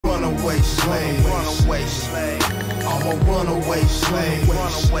runaway slave. Runaway slave. I'm a runaway slave.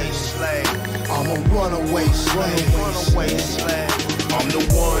 Runaway slave. I'm a runaway slave. Runaway slave. I'm the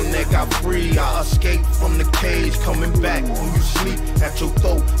one that got free. I escaped from the cage, coming back when you sleep at your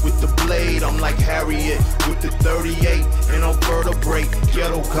throat with the blade. I'm like Harriet with the 38 and a vertebrae.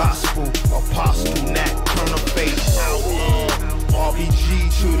 Ghetto gospel, apostle, nat, turn a face outlaw.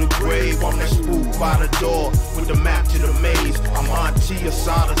 RBG to the grave, I'm that spook by the door with the map to the maze. I'm Auntie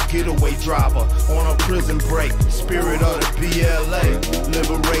Asada's getaway driver on a prison break. Spirit of the BLA,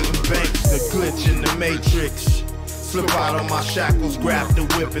 liberating banks, the glitch in the matrix. Slip out of my shackles, grab the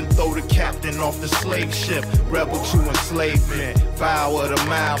whip and throw the captain off the slave ship. Rebel to enslavement, vow of the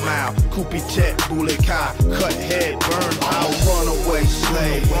Mau, Kupi Tet, Bulikai, cut head, burn out. Runaway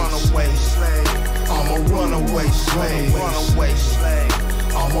slave, runaway slave. I'm a runaway slave, runaway slave.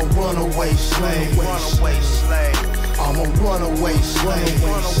 I'm a runaway slave, runaway slave. I'm a runaway slave,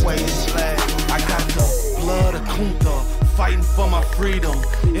 runaway slave. I got the blood of Kunta, fighting for my freedom.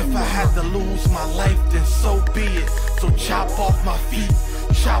 If I had to lose my life, then so be it. So chop off my feet,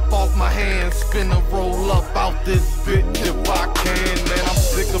 chop off my hands, spin a roll up out this bitch if I can. Man, I'm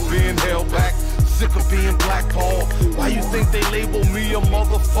sick of being held back, sick of being blackballed. Why you think they label me a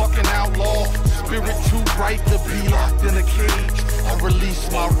motherfucking outlaw? Spirit too bright to be locked in a cage. I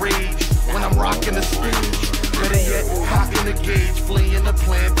release my rage when I'm rocking the stage. Better yet, cocking the gauge, fleeing the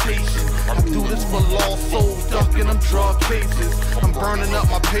plantation. I do this for lost souls, ducking them drug cases. I'm burning up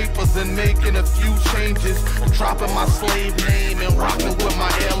my papers and making a few changes. I'm dropping my slave name and rocking with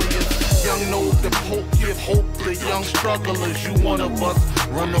my alias. Young know the Pope give hope to young strugglers. You one of us,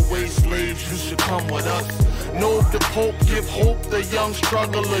 runaway slaves, you should come with us. Know the Pope give hope to young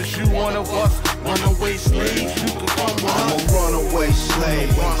strugglers. You one of us, runaway slaves, you can come with us. I'm a runaway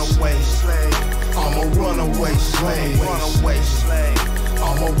slave, runaway slave. I'm a runaway slave, runaway slave.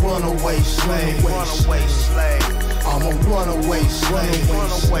 I'm a runaway slave, runaway slave. I'm a runaway slave,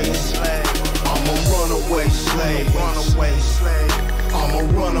 runaway slave. I'm a runaway slave, runaway slave. I'm a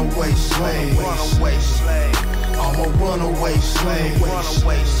runaway slave, runaway slave. I'm a runaway slave,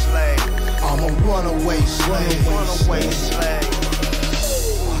 runaway slave. I'm a runaway slave, runaway slave.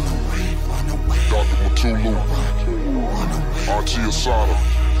 Dr. Matulu, Auntie Asada,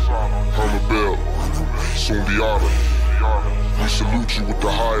 Herman Bell, Sundiata, we salute you with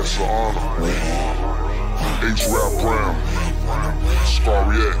the highest of honor. H-Rap Brown,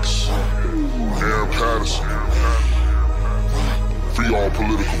 Scary X, Aaron Patterson, free all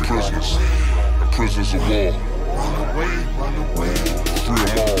political prisoners and prisoners of war. Free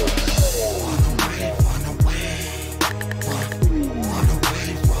them all.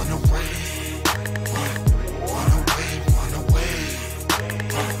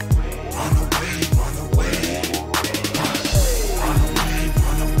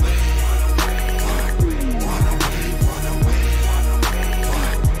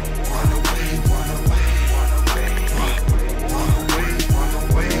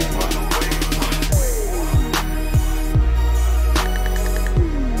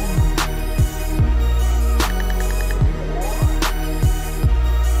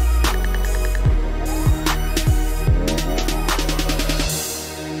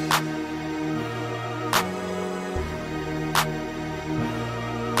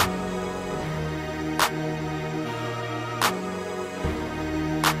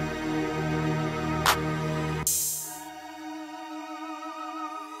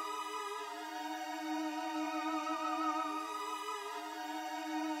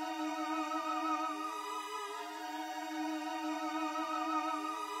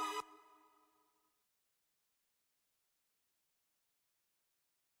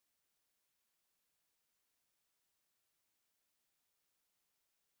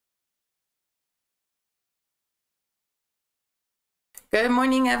 Good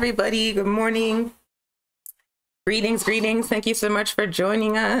morning, everybody. Good morning. Greetings, greetings. Thank you so much for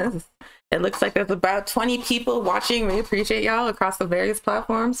joining us. It looks like there's about 20 people watching. We appreciate y'all across the various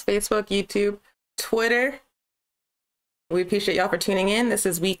platforms, Facebook, YouTube, Twitter. We appreciate y'all for tuning in. This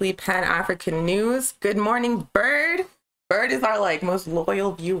is Weekly Pan-African News. Good morning, Bird. Bird is our most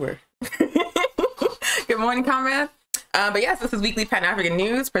loyal viewer. Good morning, comrade. But yes, this is Weekly Pan-African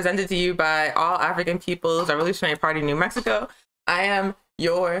News presented to you by All African People's Revolutionary Party, New Mexico. I am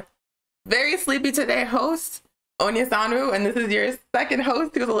your very sleepy today host, Onya Sanru, and this is your second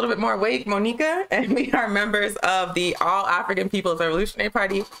host who's a little bit more awake, Monica, and we are members of the All African People's Revolutionary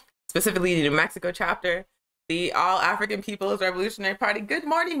Party, specifically the New Mexico chapter, the All African People's Revolutionary Party. Good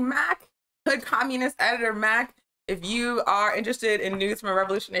morning, Mac, Hood Communist Editor Mac. If you are interested in news from a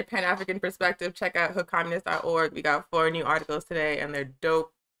revolutionary Pan-African perspective, check out hoodcommunist.org. We got 4 new articles today, and they're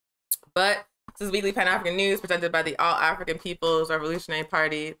dope. But this is Weekly Pan-African News presented by the All-African People's Revolutionary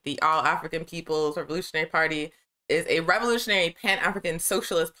Party. The All-African People's Revolutionary Party is a revolutionary Pan-African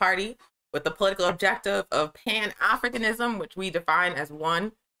socialist party with the political objective of Pan-Africanism, which we define as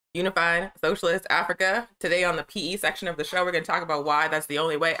one unified socialist Africa. Today on the PE section of the show, we're going to talk about why that's the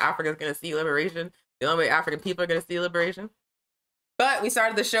only way Africa is going to see liberation, the only way African people are going to see liberation. But we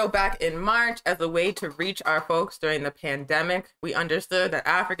started the show back in March as a way to reach our folks during the pandemic. We understood that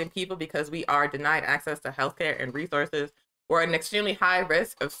African people, because we are denied access to healthcare and resources, were at an extremely high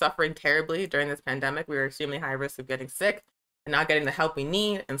risk of suffering terribly during this pandemic. We were extremely high risk of getting sick and not getting the help we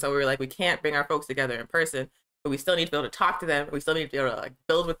need. And so we were like, we can't bring our folks together in person, but we still need to be able to talk to them. We still need to be able to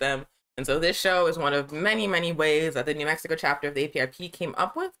build with them. And so this show is one of many, many ways that the New Mexico chapter of the APRP came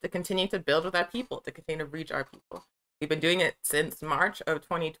up with to continue to build with our people, to continue to reach our people. We've been doing it since March of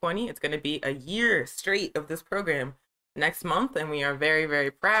 2020. It's going to be a year straight of this program next month, and we are very,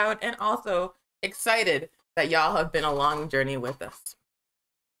 very proud and also excited that y'all have been along the journey with us.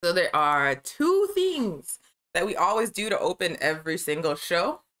 So there are two things that we always do to open every single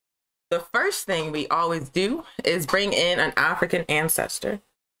show. The first thing we always do is bring in an African ancestor.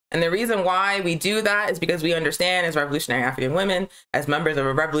 And the reason why we do that is because we understand as revolutionary African women, as members of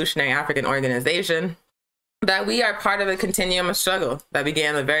a revolutionary African organization, that we are part of a continuum of struggle that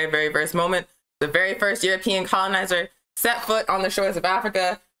began the very, very first moment. The very first European colonizer set foot on the shores of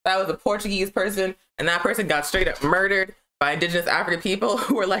Africa. That was a Portuguese person, and that person got straight up murdered by indigenous African people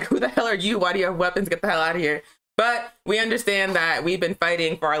who were like, who the hell are you? Why do you have weapons? Get the hell out of here. But we understand that we've been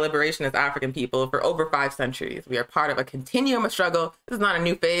fighting for our liberation as African people for over 5 centuries. We are part of a continuum of struggle. This is not a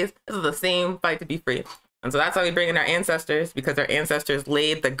new phase. This is the same fight to be free. And so that's why we bring in our ancestors, because our ancestors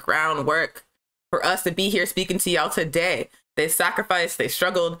laid the groundwork for us to be here speaking to y'all today. They sacrificed, they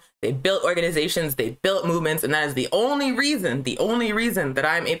struggled, they built organizations, they built movements, and that is the only reason that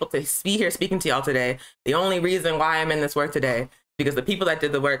I'm able to be here speaking to y'all today, the only reason why I'm in this work today, because the people that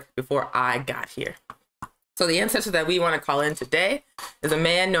did the work before I got here. So the ancestor that we want to call in today is a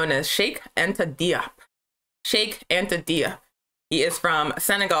man known as Cheikh Anta Diop. Cheikh Anta Diop. He is from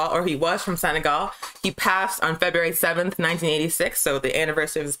Senegal, or he was from Senegal. He passed on February 7th, 1986. So the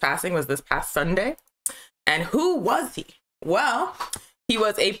anniversary of his passing was this past Sunday. And who was he? Well, he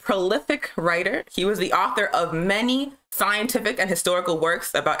was a prolific writer. He was the author of many scientific and historical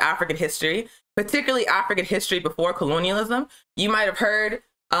works about African history, particularly African history before colonialism. You might have heard,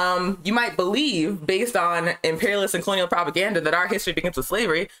 you might believe based on imperialist and colonial propaganda that our history begins with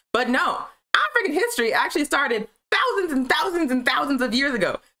slavery, but no, African history actually started thousands and thousands and thousands of years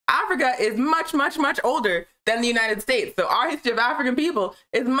ago. Africa is much, much, much older than the United States. So our history of African people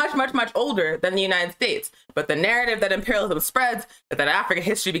is much, much, much older than the United States. But the narrative that imperialism spreads is that African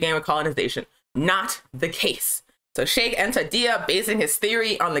history began with colonization. Not the case. So Cheikh Anta Diop, basing his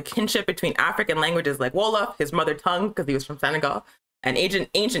theory on the kinship between African languages like Wolof, his mother tongue, because he was from Senegal, and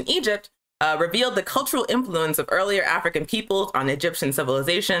ancient Egypt, revealed the cultural influence of earlier African peoples on Egyptian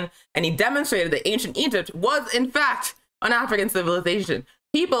civilization, and he demonstrated that ancient Egypt was, in fact, an African civilization.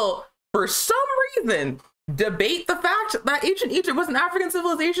 People, for some reason, debate the fact that ancient Egypt was an African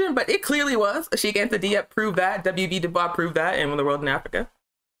civilization, but it clearly was. Cheikh Anta Diop proved that. W.B. Du Bois proved that in The World in Africa.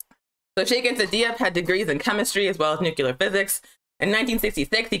 So Cheikh Anta Diop had degrees in chemistry as well as nuclear physics. In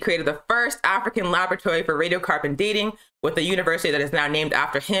 1966, he created the first African laboratory for radiocarbon dating with a university that is now named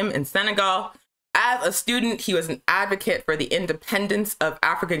after him in Senegal. As a student, he was an advocate for the independence of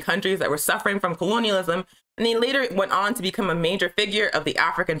African countries that were suffering from colonialism, and he later went on to become a major figure of the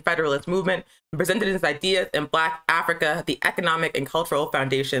African Federalist movement and presented his ideas in Black Africa, the economic and cultural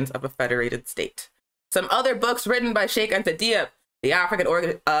foundations of a federated state. Some other books written by Cheikh Anta Diop, The African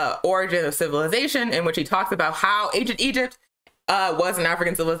Origin of Civilization, in which he talks about how ancient Egypt was an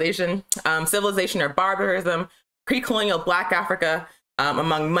African civilization, Civilization or Barbarism, Pre-Colonial Black Africa,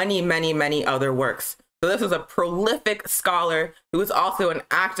 among many, many, many other works. So this was a prolific scholar who was also an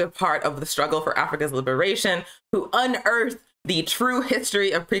active part of the struggle for Africa's liberation, who unearthed the true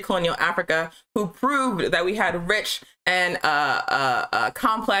history of pre-colonial Africa, who proved that we had rich and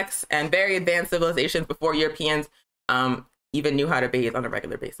complex and very advanced civilizations before Europeans even knew how to bathe on a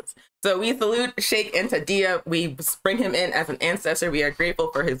regular basis. So we salute Cheikh Anta Diop. We bring him in as an ancestor. We are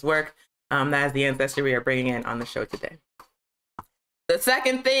grateful for his work. That is the ancestor we are bringing in on the show today. The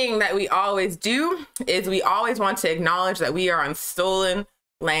second thing that we always do is we always want to acknowledge that we are on stolen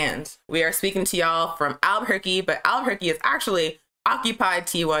land. We are speaking to y'all from Albuquerque, but Albuquerque is actually occupied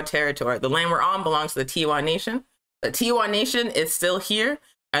Tiwa territory. The land we're on belongs to the Tiwa Nation. The Tiwa Nation is still here,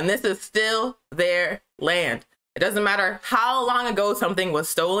 and this is still their land. It doesn't matter how long ago something was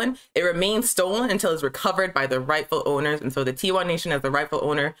stolen, it remains stolen until it's recovered by the rightful owners. And so the Tiwa Nation is the rightful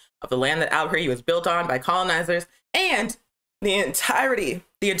owner of the land that Albuquerque was built on by colonizers, and the entirety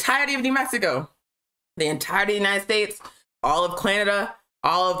of New Mexico, the entirety of the United States, all of Canada,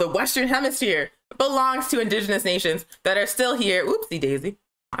 all of the Western Hemisphere belongs to indigenous nations that are still here. Oopsie daisy.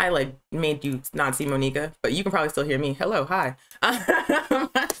 I like made you not see Monica, but you can probably still hear me. Hello, hi.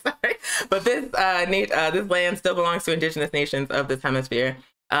 Sorry. But this land still belongs to indigenous nations of this hemisphere.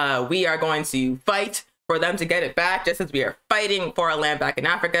 We are going to fight for them to get it back, just as we are fighting for our land back in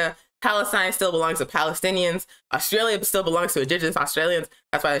Africa. Palestine still belongs to Palestinians. Australia still belongs to indigenous Australians.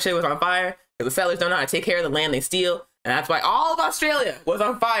 That's why the shit was on fire, because the settlers don't know how to take care of the land they steal. And that's why all of Australia was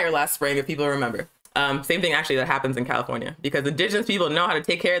on fire last spring, if people remember. Same thing actually that happens in California, because indigenous people know how to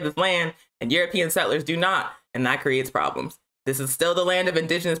take care of this land and European settlers do not. And that creates problems. This is still the land of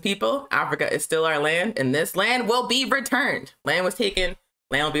indigenous people. Africa is still our land, and this land will be returned. Land was taken,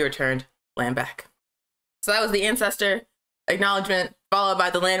 land will be returned, land back. So that was the ancestor acknowledgement, followed by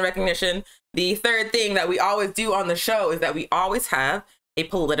the land recognition. The third thing that we always do on the show is that we always have a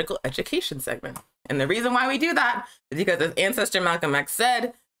political education segment. And the reason why we do that is because, as ancestor Malcolm X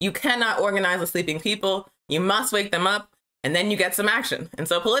said, you cannot organize the sleeping people. You must wake them up, and then you get some action. And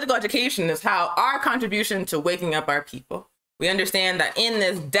so political education is how our contribution to waking up our people. We understand that in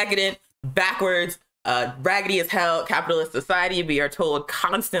this decadent, backwards, raggedy as hell capitalist society, we are told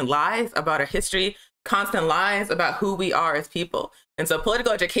constant lies about our history, constant lies about who we are as people. And so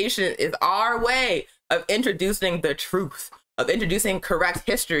political education is our way of introducing the truth, of introducing correct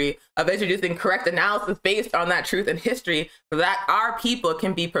history, of introducing correct analysis based on that truth and history, so that our people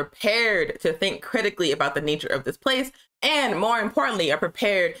can be prepared to think critically about the nature of this place, and more importantly, are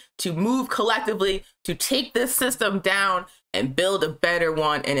prepared to move collectively to take this system down and build a better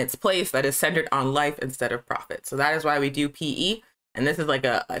one in its place that is centered on life instead of profit. So that is why we do PE. And this is like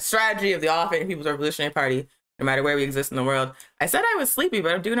a strategy of the All African People's Revolutionary Party, no matter where we exist in the world. I said I was sleepy,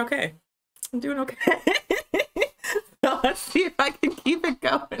 but I'm doing okay. I'm doing okay. So let's see if I can keep it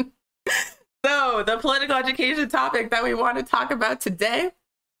going. So the political education topic that we want to talk about today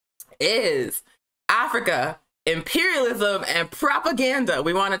is Africa, imperialism, and propaganda.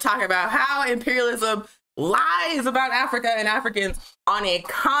 We want to talk about how imperialism lies about Africa and Africans on a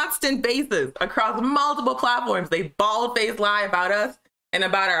constant basis across multiple platforms. They bald-faced lie about us and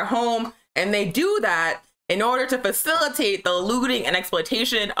about our home, and they do that in order to facilitate the looting and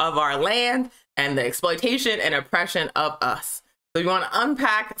exploitation of our land and the exploitation and oppression of us. So we want to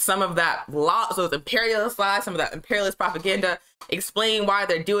unpack some of that those imperialist lies, some of that imperialist propaganda, explain why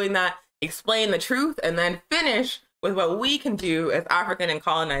they're doing that, explain the truth, and then finish with what we can do as African and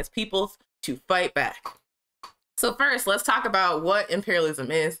colonized peoples to fight back. So first, let's talk about what imperialism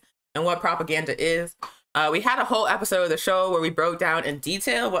is and what propaganda is. We had a whole episode of the show where we broke down in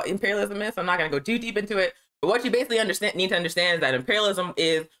detail what imperialism is. So I'm not going to go too deep into it. But what you basically need to understand is that imperialism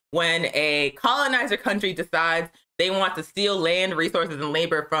is when a colonizer country decides they want to steal land, resources, and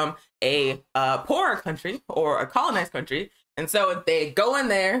labor from a poorer country or a colonized country. And so they go in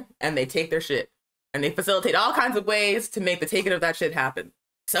there and they take their shit. And they facilitate all kinds of ways to make the taking of that shit happen.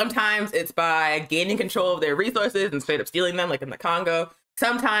 Sometimes it's by gaining control of their resources and straight up stealing them, like in the Congo.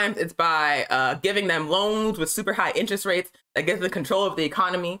 Sometimes it's by giving them loans with super high interest rates that gives them control of the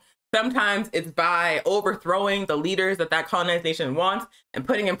economy. Sometimes it's by overthrowing the leaders that colonized nation wants and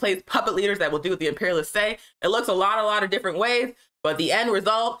putting in place puppet leaders that will do what the imperialists say. It looks a lot of different ways, but the end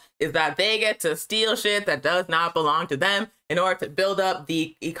result is that they get to steal shit that does not belong to them in order to build up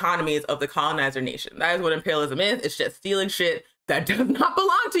the economies of the colonizer nation. That is what imperialism is. It's just stealing shit that does not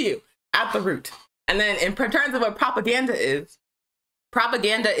belong to you at the root. And then in terms of what propaganda is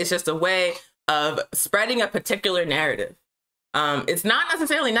just a way of spreading a particular narrative. It's not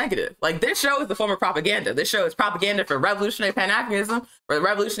necessarily negative. Like, this show is the form of propaganda. This show is propaganda for revolutionary Pan-Africanism, for the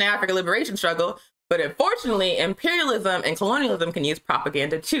revolutionary African liberation struggle. But unfortunately, imperialism and colonialism can use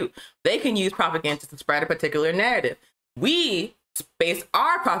propaganda too. They can use propaganda to spread a particular narrative. We base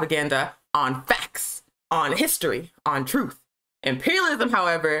our propaganda on facts, on history, on truth. Imperialism,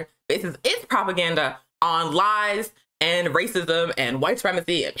 however, bases its propaganda on lies and racism and white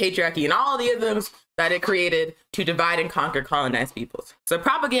supremacy and patriarchy and all the isms that it created to divide and conquer colonized peoples. So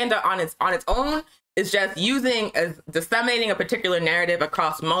propaganda on its own is just disseminating a particular narrative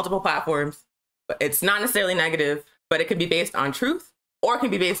across multiple platforms. But it's not necessarily negative, but it can be based on truth or it can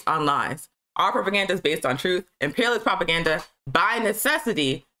be based on lies. Our propaganda is based on truth. Imperialist propaganda, by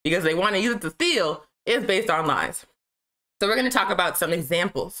necessity, because they want to use it to steal, is based on lies. So we're going to talk about some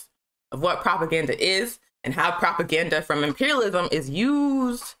examples of what propaganda is and how propaganda from imperialism is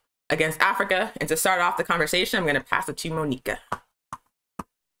used against Africa. And to start off the conversation, I'm going to pass it to Monica.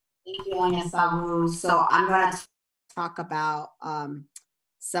 Thank you, Anya Sawu. So I'm going to talk about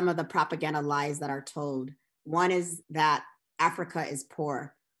some of the propaganda lies that are told. One is that Africa is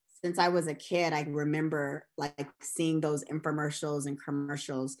poor. Since I was a kid, I remember like seeing those infomercials and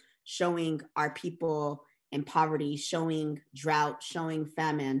commercials showing our people in poverty, showing drought, showing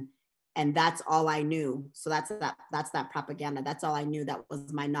famine. And that's all I knew. So that's that propaganda. That's all I knew. That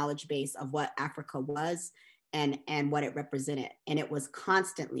was my knowledge base of what Africa was and what it represented. And it was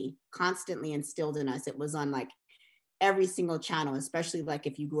constantly instilled in us. It was on like every single channel, especially like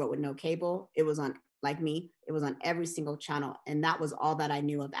if you grew up with no cable, it was on, like me, it was on every single channel. And that was all that I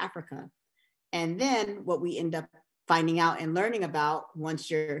knew of Africa. And then what we end up finding out and learning about, once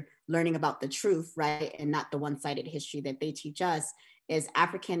you're learning about the truth, right, and not the one-sided history that they teach us, is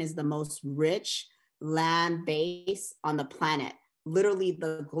African is the most rich land base on the planet. Literally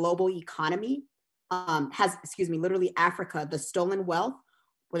the global economy literally Africa, the stolen wealth,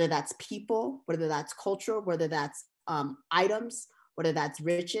 whether that's people, whether that's culture, whether that's items, whether that's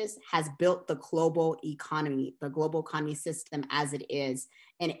riches, has built the global economy system as it is.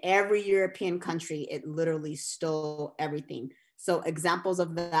 In every European country, it literally stole everything. So examples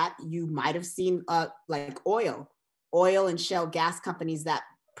of that, you might have seen like oil and shale gas companies that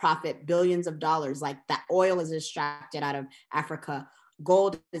profit billions of dollars, like that oil is extracted out of Africa.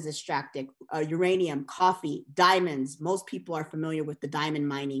 Gold is extracted, uranium, coffee, diamonds. Most people are familiar with the diamond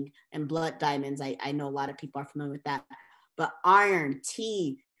mining and blood diamonds. I know a lot of people are familiar with that. But iron,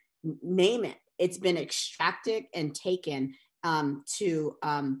 tea, name it, it's been extracted and taken to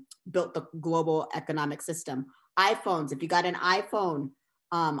build the global economic system. iPhones, if you got an iPhone,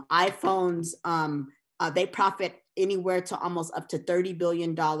 iPhones, they profit anywhere to almost up to $30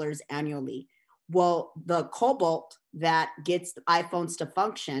 billion annually. Well, the cobalt that gets iPhones to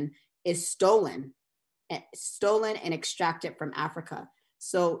function is stolen and extracted from Africa.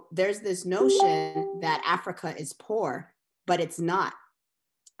 So there's this notion that Africa is poor, but it's not.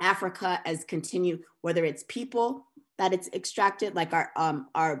 Africa has continued, whether it's people that it's extracted, like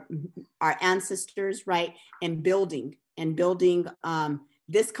our ancestors, right, and building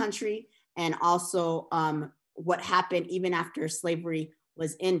this country, and also what happened even after slavery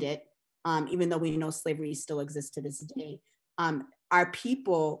was ended. Even though we know slavery still exists to this day, our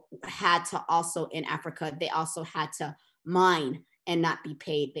people had to also, in Africa, they also had to mine and not be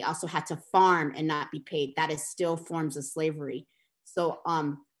paid. They also had to farm and not be paid. That is still forms of slavery. So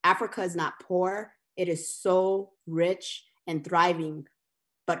Africa is not poor. It is so rich and thriving,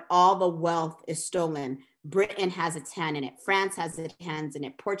 but all the wealth is stolen. Britain has its hand in it. France has its hands in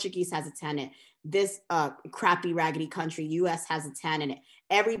it. Portuguese has its hand in it. This crappy, raggedy country, US, has its hand in it.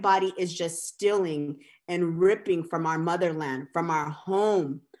 Everybody is just stealing and ripping from our motherland, from our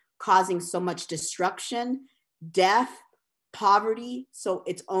home, causing so much destruction, death, poverty. So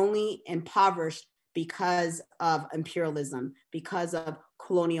it's only impoverished because of imperialism, because of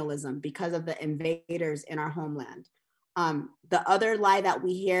colonialism, because of the invaders in our homeland. The other lie that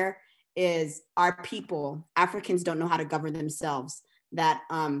we hear is our people, Africans, don't know how to govern themselves, that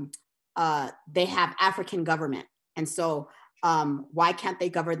they have African government. And so why can't they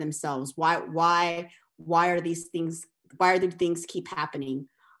govern themselves? Why are these things, why are the things keep happening?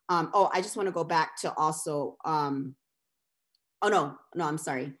 I just want to go back to also, I'm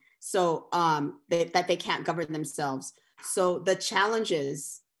sorry. So that they can't govern themselves. So the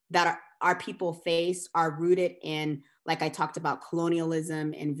challenges that our people face are rooted in, like I talked about,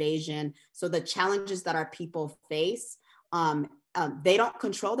 colonialism, invasion. So the challenges that our people face, they don't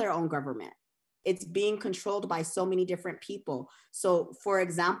control their own government. It's being controlled by so many different people. So for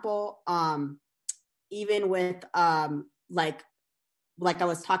example, even with like I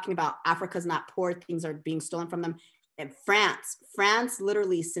was talking about, Africa's not poor, things are being stolen from them. And France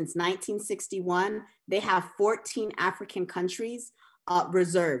literally since 1961, they have 14 African countries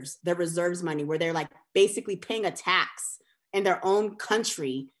reserves, their reserves money, where they're like basically paying a tax in their own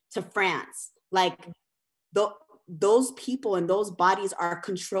country to France. Like those people and those bodies are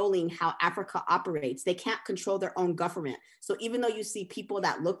controlling how Africa operates. They can't control their own government. So even though you see people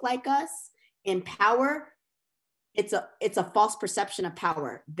that look like us in power, it's a false perception of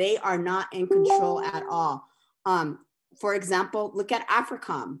power. They are not in control at all. For example, look at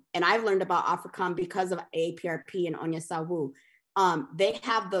AFRICOM. And I've learned about AFRICOM because of APRP and Onya Sawu. They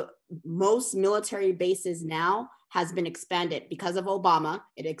have the most military bases now, has been expanded because of Obama.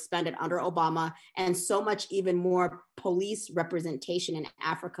 It expanded under Obama, and so much even more police representation in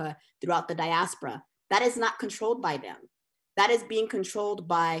Africa throughout the diaspora. That is not controlled by them. That is being controlled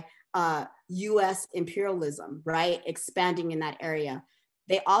by US imperialism, right? Expanding in that area.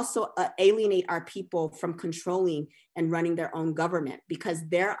 they also alienate our people from controlling and running their own government, because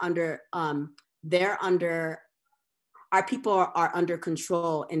our people are under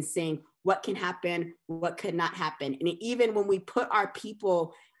control and saying what can happen, what could not happen. And even when we put our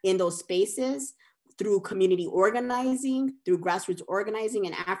people in those spaces through community organizing, through grassroots organizing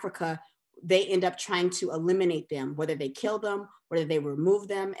in Africa, they end up trying to eliminate them, whether they kill them, whether they remove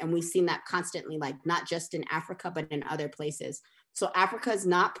them. And we've seen that constantly, like not just in Africa, but in other places. So Africa is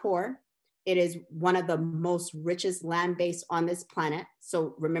not poor. It is one of the most richest land base on this planet.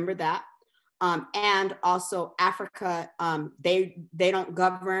 So remember that. And also Africa, they don't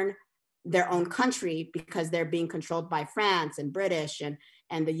govern their own country because they're being controlled by France and British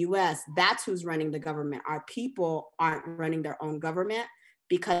and the US. That's who's running the government. Our people aren't running their own government,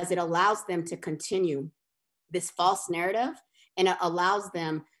 because it allows them to continue this false narrative, and it allows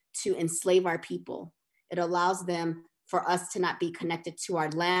them to enslave our people. It allows them for us to not be connected to our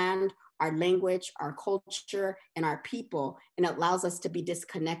land, our language, our culture, and our people. And it allows us to be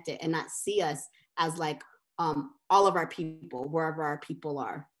disconnected and not see us as like all of our people, wherever our people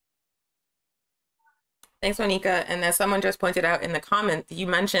are. Thanks, Monica. And as someone just pointed out in the comment, you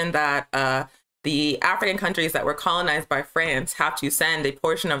mentioned that the African countries that were colonized by France have to send a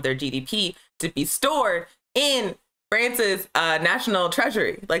portion of their GDP to be stored in France's national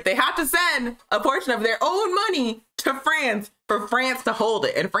treasury. Like, they have to send a portion of their own money to France for France to hold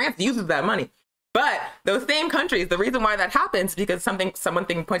it. And France uses that money. But those same countries, the reason why that happens, because someone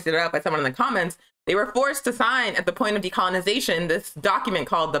pointed it out by someone in the comments, they were forced to sign at the point of decolonization this document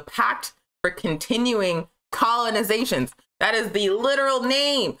called the Pact for Continuing Colonizations. That is the literal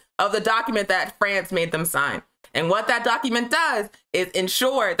name of the document that France made them sign. And what that document does is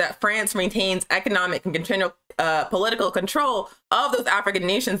ensure that France maintains economic and political control of those African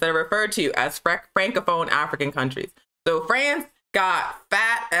nations that are referred to as Francophone African countries. So France got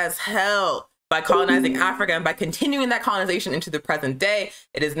fat as hell by colonizing Africa and by continuing that colonization into the present day.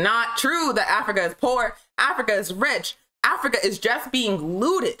 It is not true that Africa is poor. Africa is rich. Africa is just being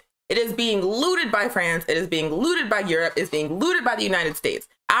looted. It is being looted by France. It is being looted by Europe. It's being looted by the United States.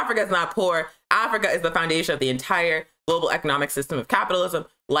 Africa is not poor. Africa is the foundation of the entire global economic system of capitalism,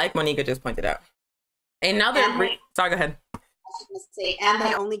 like Monica just pointed out. Sorry, go ahead. I was going to say, and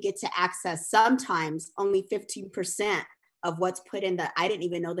they only get to access sometimes only 15% of what's put in I didn't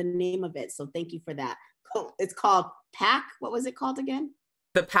even know the name of it. So thank you for that. It's called PAC. What was it called again?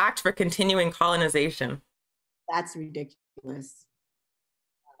 The Pact for Continuing Colonization. That's ridiculous.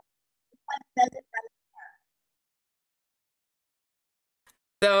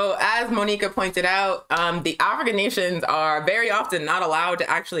 So as Monica pointed out, the African nations are very often not allowed to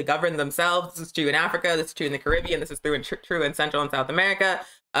actually govern themselves. This is true in Africa, this is true in the Caribbean, this is true in Central and South America.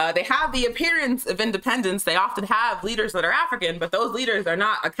 They have the appearance of independence. They often have leaders that are African, but those leaders are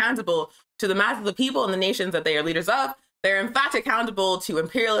not accountable to the masses of people in the nations that they are leaders of. They're in fact accountable to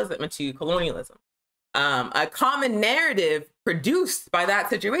imperialism and to colonialism. A common narrative produced by that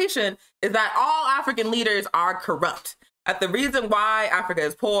situation is that all African leaders are corrupt. That the reason why Africa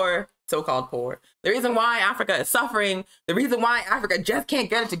is poor, so-called poor, the reason why Africa is suffering, the reason why Africa just can't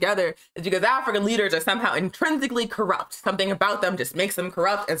get it together is because African leaders are somehow intrinsically corrupt. Something about them just makes them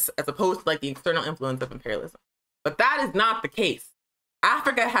corrupt as opposed to like the external influence of imperialism. But that is not the case.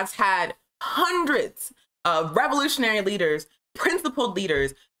 Africa has had hundreds of revolutionary leaders, principled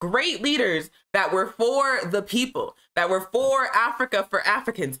leaders, great leaders that were for the people, that were for Africa, for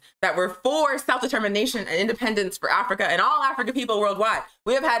Africans, that were for self-determination and independence for Africa and all African people worldwide.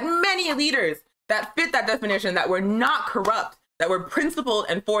 We have had many leaders that fit that definition, that were not corrupt, that were principled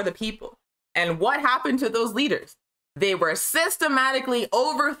and for the people. And what happened to those leaders? They were systematically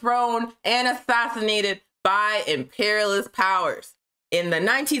overthrown and assassinated by imperialist powers. In the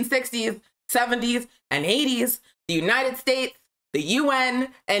 1960s, 70s, and 80s, the United States, the UN,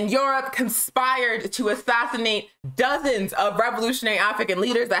 and Europe conspired to assassinate dozens of revolutionary African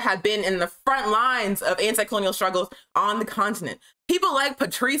leaders that had been in the front lines of anti-colonial struggles on the continent. People like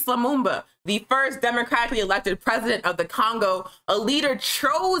Patrice Lumumba, the first democratically elected president of the Congo, a leader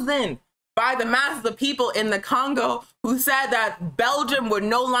chosen by the masses of people in the Congo, who said that Belgium would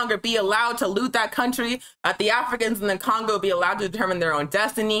no longer be allowed to loot that country, that the Africans in the Congo be allowed to determine their own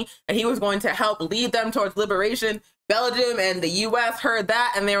destiny, and he was going to help lead them towards liberation. Belgium and the US heard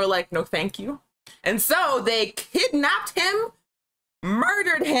that and they were like, no, thank you. And so they kidnapped him,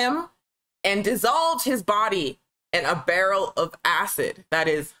 murdered him, and dissolved his body in a barrel of acid. That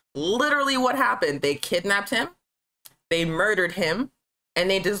is literally what happened. They kidnapped him, they murdered him, and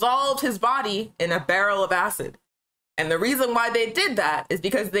they dissolved his body in a barrel of acid. And the reason why they did that is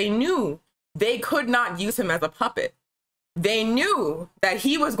because they knew they could not use him as a puppet. they knew that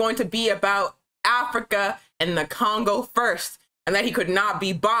he was going to be about Africa and the Congo first, and that he could not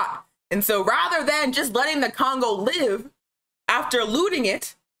be bought. And so rather than just letting the Congo live after looting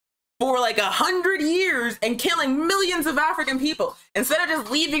it for like 100 years and killing millions of African people, instead of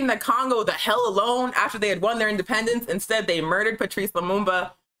just leaving the Congo the hell alone after they had won their independence, instead they murdered Patrice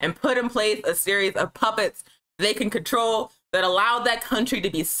Lumumba and put in place a series of puppets they can control that allowed that country to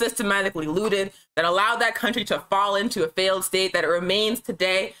be systematically looted, that allowed that country to fall into a failed state that it remains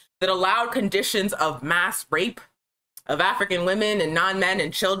today, that allowed conditions of mass rape of African women and non-men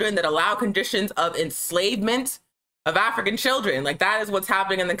and children, that allow conditions of enslavement of African children. Like, that is what's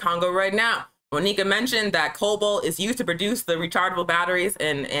happening in the Congo right now. Monica mentioned that cobalt is used to produce the rechargeable batteries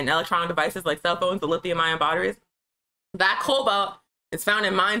in electronic devices like cell phones, the lithium-ion batteries. That cobalt is found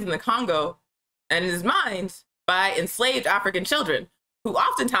in mines in the Congo, and it is mined by enslaved African children, who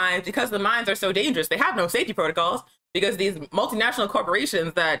oftentimes, because the mines are so dangerous, they have no safety protocols, because these multinational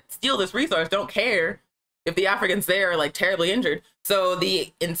corporations that steal this resource don't care if the Africans there are like terribly injured. So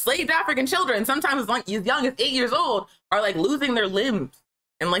the enslaved African children, sometimes as young as 8 years old, are like losing their limbs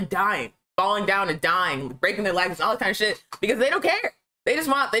and like dying, falling down and dying, breaking their legs, all that kind of shit, because they don't care. They just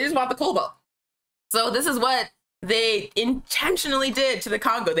want the cobalt. So this is what they intentionally did to the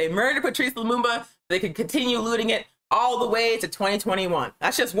Congo. They murdered Patrice Lumumba so they could continue looting it all the way to 2021.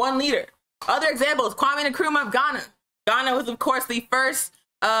 That's just one leader. Other examples, Kwame Nkrumah of Ghana. Ghana was, of course, the first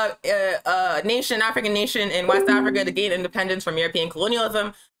African nation in West Africa to gain independence from European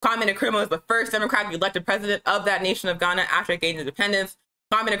colonialism. Kwame Nkrumah was the first democratically elected president of that nation of Ghana after it gained independence.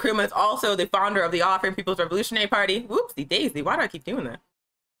 Kwame Nkrumah is also the founder of the All African People's Revolutionary Party. Whoopsie daisy, why do I keep doing that?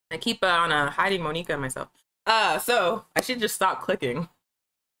 I keep on hiding Monica and myself. So I should just stop clicking.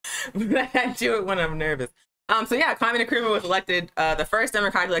 I do it when I'm nervous. So yeah, Kwame Nkrumah was elected the first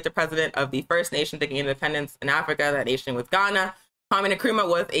democratically elected president of the first nation to gain independence in Africa. That nation was Ghana. Kwame Nkrumah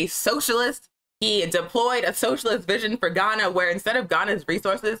was a socialist. He deployed a socialist vision for Ghana, where instead of Ghana's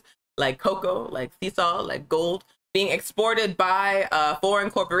resources like cocoa, like sea salt, like gold, being exported by foreign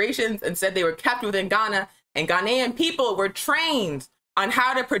corporations, instead they were kept within Ghana, and Ghanaian people were trained on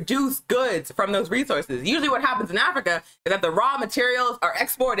how to produce goods from those resources. Usually what happens in Africa is that the raw materials are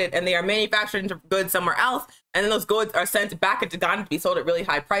exported and they are manufactured into goods somewhere else, and then those goods are sent back into Ghana to be sold at really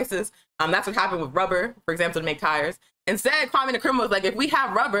high prices. That's what happened with rubber, for example, to make tires. Instead, Kwame Nkrumah was like, if we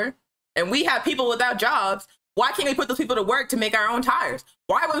have rubber and we have people without jobs, why can't we put those people to work to make our own tires?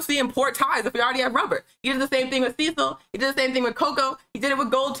 Why would we import tires if we already have rubber? He did the same thing with diesel. He did the same thing with cocoa. He did it with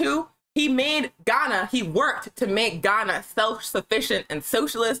gold too. He made Ghana, he worked to make Ghana self-sufficient and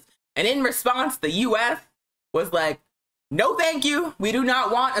socialist. And in response, the US was like, no, thank you. We do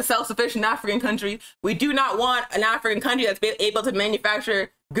not want a self-sufficient African country. We do not want an African country that's able to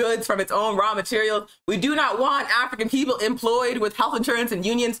manufacture goods from its own raw materials. We do not want African people employed with health insurance and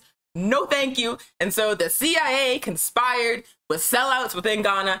unions. No, thank you. And so the CIA conspired with sellouts within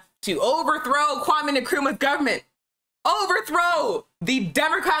Ghana to overthrow Kwame Nkrumah's government. Overthrow the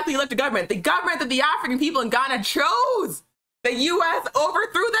democratically elected government, the government that the African people in Ghana chose. The US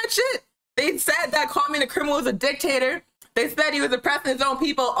overthrew that shit. They said that Kwame Nkrumah was a dictator. They said he was oppressing his own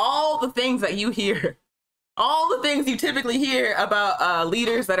people. All the things that you hear, all the things you typically hear about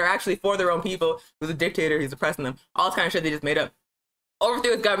leaders that are actually for their own people. He was a dictator, he's oppressing them. All this kind of shit they just made up.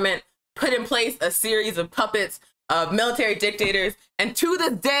 Overthrew his government, put in place a series of puppets of military dictators. And to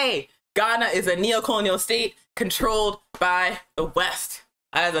this day, Ghana is a neo-colonial state controlled by the West.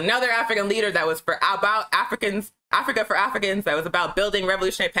 As another African leader that was about Africans, Africa for Africans, that was about building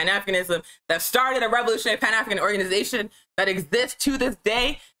revolutionary Pan-Africanism, that started a revolutionary Pan-African organization that exists to this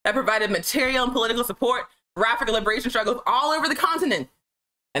day, that provided material and political support for African liberation struggles all over the continent.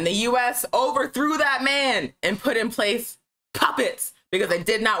 And the US overthrew that man and put in place puppets because they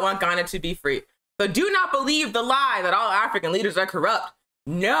did not want Ghana to be free. So do not believe the lie that all African leaders are corrupt.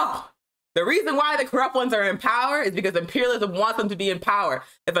 No. The reason why the corrupt ones are in power is because imperialism wants them to be in power.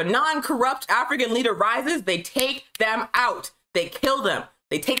 If a non-corrupt African leader rises, they take them out. They kill them.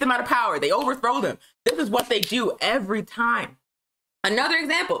 They take them out of power. They overthrow them. This is what they do every time. Another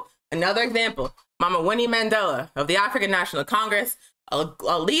example, Mama Winnie Mandela of the African National Congress,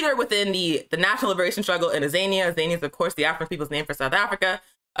 a leader within the national liberation struggle in Azania. Azania is, of course, the African people's name for South Africa.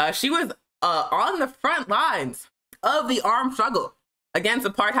 She was on the front lines of the armed struggle against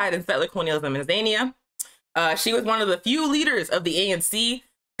apartheid and settler colonialism in Azania. She was one of the few leaders of the ANC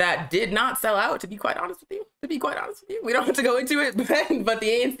that did not sell out, to be quite honest with you. We don't have to go into it, but the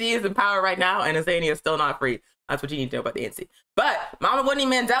ANC is in power right now, and Azania is still not free. That's what you need to know about the ANC. But Mama Winnie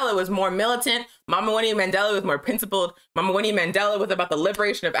Mandela was more militant. Mama Winnie Mandela was more principled. Mama Winnie Mandela was about the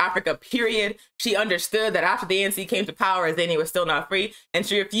liberation of Africa, period. She understood that after the ANC came to power, Azania was still not free, and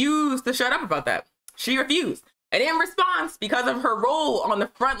she refused to shut up about that. She refused. And in response, because of her role on the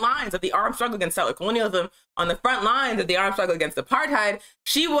front lines of the armed struggle against settler colonialism, on the front lines of the armed struggle against apartheid,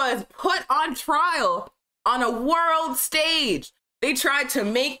 she was put on trial on a world stage. They tried to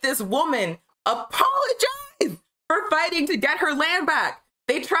make this woman apologize for fighting to get her land back.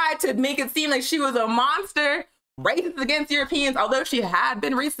 They tried to make it seem like she was a monster, racist against Europeans, although she had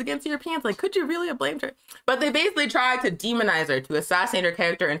been racist against Europeans. Like, could you really have blamed her? But they basically tried to demonize her, to assassinate her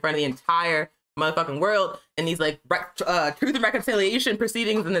character in front of the entire motherfucking world in these like truth and reconciliation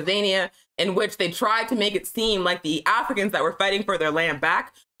proceedings in Azania, in which they tried to make it seem like the Africans that were fighting for their land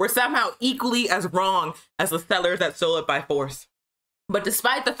back were somehow equally as wrong as the settlers that stole it by force. But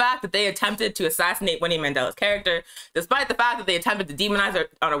despite the fact that they attempted to assassinate Winnie Mandela's character, despite the fact that they attempted to demonize her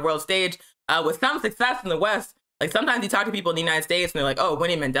on a world stage, with some success in the West, like sometimes you talk to people in the United States and they're like, oh,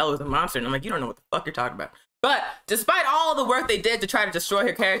 Winnie Mandela was a monster. And I'm like, you don't know what the fuck you're talking about. But despite all the work they did to try to destroy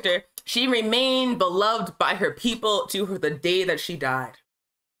her character, she remained beloved by her people to the day that she died.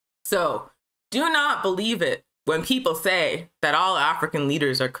 So do not believe it when people say that all African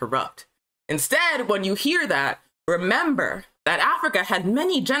leaders are corrupt. Instead, when you hear that, remember that Africa had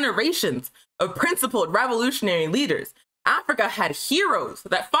many generations of principled revolutionary leaders. Africa had heroes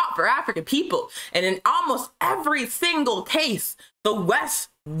that fought for African people. And in almost every single case, the West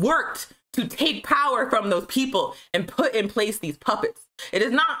worked to take power from those people and put in place these puppets. It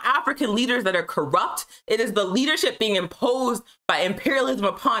is not African leaders that are corrupt. It is the leadership being imposed by imperialism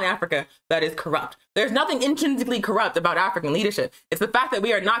upon Africa that is corrupt. There's nothing intrinsically corrupt about African leadership. It's the fact that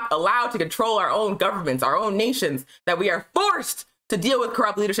we are not allowed to control our own governments, our own nations, that we are forced to deal with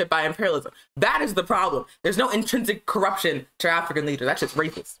corrupt leadership by imperialism. That is the problem. There's no intrinsic corruption to African leaders. That's just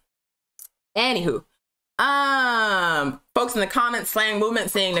racist. Anywho, folks in the comments, slang movement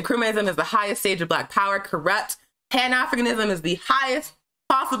saying Nkrumahism is the highest stage of Black power. Correct. Pan-Africanism is the highest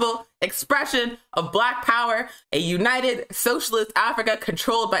possible expression of Black power. A united socialist Africa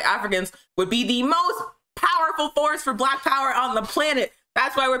controlled by Africans would be the most powerful force for Black power on the planet.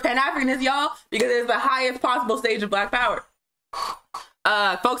 That's why we're Pan-Africanists, y'all, because it is the highest possible stage of Black power.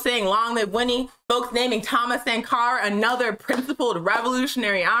 Folks saying long live Winnie. Folks naming Thomas Sankara, another principled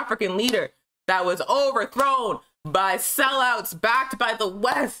revolutionary African leader that was overthrown by sellouts backed by the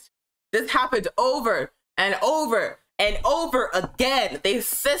West. This happened over and over and over again. They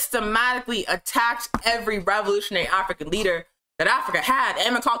systematically attacked every revolutionary African leader that Africa had.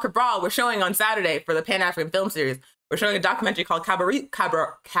 Amilcar Cabral, we're showing on Saturday for the Pan-African film series. We're showing a documentary called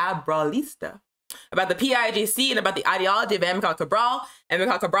Cabralista about the PIGC and about the ideology of Amilcar Cabral.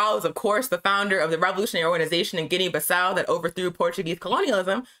 Amilcar Cabral is, of course, the founder of the revolutionary organization in Guinea-Bissau that overthrew Portuguese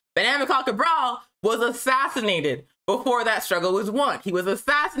colonialism. But Amilcar Cabral was assassinated before that struggle was won. He was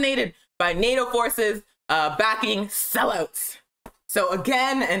assassinated by NATO forces backing sellouts. So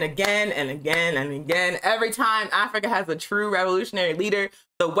again and again and again and again, every time Africa has a true revolutionary leader,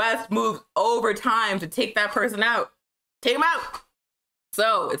 the West moves over time to take that person out. Take him out.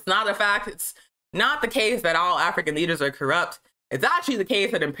 So it's not a fact. It's not the case that all African leaders are corrupt. It's actually the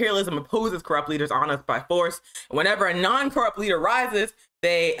case that imperialism opposes corrupt leaders on us by force. Whenever a non-corrupt leader rises,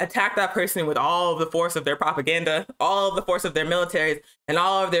 they attack that person with all of the force of their propaganda, all of the force of their militaries, and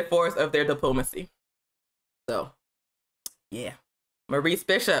all of their force of their diplomacy. So, yeah. Maurice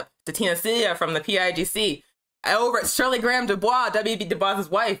Bishop, Tatina Celia from the PIGC, over at Shirley Graham Dubois, W.B. Du Bois's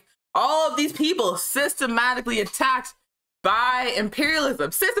wife, all of these people systematically attacked by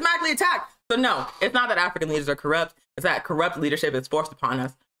imperialism, systematically attacked. So no, it's not that African leaders are corrupt. It's that corrupt leadership is forced upon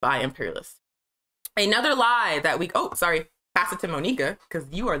us by imperialists. Another lie that we, pass it to Monica, because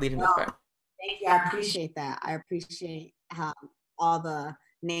you are leading this part. Thank you. I appreciate that. I appreciate how all the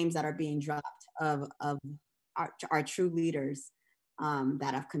names that are being dropped of our true leaders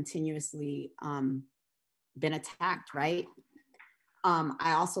that have continuously been attacked, right?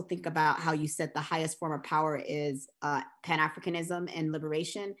 I also think about how you said the highest form of power is Pan-Africanism and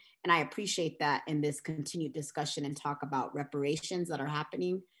liberation. And I appreciate that in this continued discussion and talk about reparations that are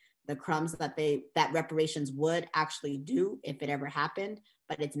happening, the crumbs that reparations would actually do if it ever happened,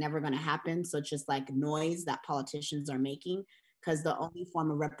 but it's never going to happen. So it's just like noise that politicians are making, because the only form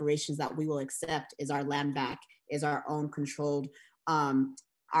of reparations that we will accept is our land back, is our own controlled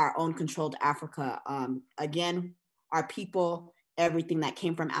Africa. Again, our people, everything that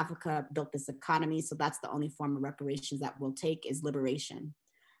came from Africa built this economy. So that's the only form of reparations that we'll take is liberation.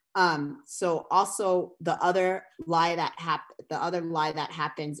 So also the other lie that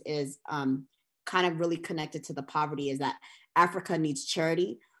happens is kind of really connected to the poverty, is that Africa needs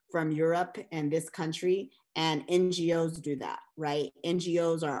charity from Europe and this country, and NGOs do that, right?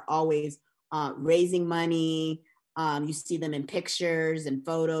 NGOs are always raising money. You see them in pictures and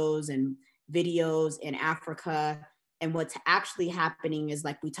photos and videos in Africa. And what's actually happening is,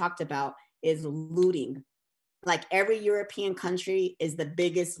 like we talked about, is looting. Like every European country is the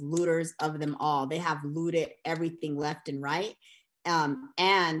biggest looters of them all. They have looted everything left and right.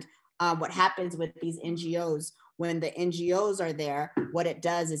 What happens with these NGOs, when the NGOs are there, what it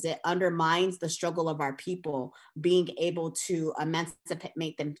does is it undermines the struggle of our people being able to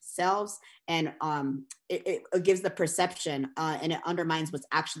emancipate themselves, and it gives the perception and it undermines what's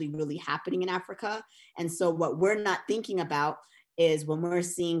actually really happening in Africa. And so what we're not thinking about is, when we're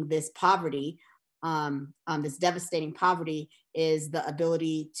seeing this poverty, this devastating poverty, is the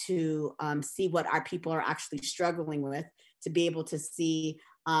ability to see what our people are actually struggling with, to be able to see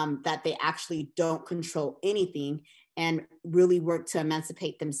that they actually don't control anything, and really work to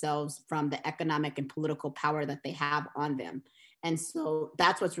emancipate themselves from the economic and political power that they have on them. And so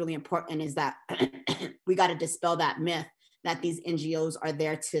that's what's really important, is that we got to dispel that myth that these NGOs are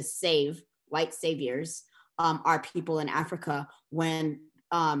there to save, white saviors, our people in Africa, when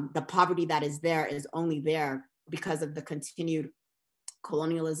the poverty that is there is only there because of the continued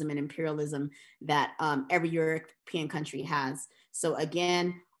colonialism and imperialism that every European country has. So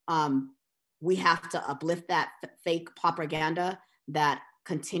again, we have to uplift that fake propaganda that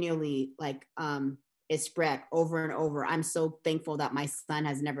continually is spread over and over. I'm so thankful that my son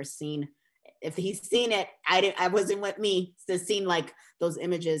has never seen. If he's seen it, I wasn't with me to seen like those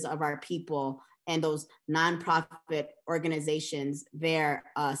images of our people and those nonprofit organizations there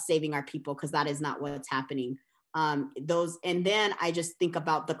saving our people, because that is not what's happening. And then I just think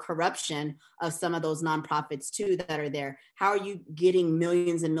about the corruption of some of those nonprofits too that are there. How are you getting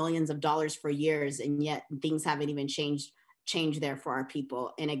millions and millions of dollars for years, and yet things haven't even changed there for our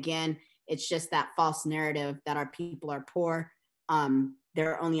people? And again, it's just that false narrative that our people are poor.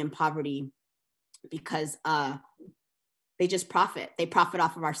 They're only in poverty because they just profit. They profit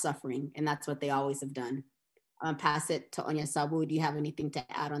off of our suffering, and that's what they always have done. Pass it to Onyesabu. Do you have anything to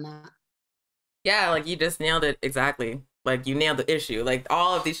add on that? Yeah, like you just nailed it exactly. Like you nailed the issue. Like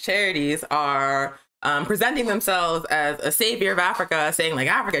all of these charities are presenting themselves as a savior of Africa, saying like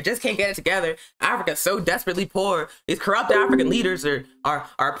Africa just can't get it together. Africa's so desperately poor. These corrupt African leaders are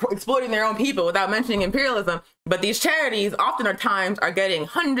exploiting their own people, without mentioning imperialism. But these charities often at times are getting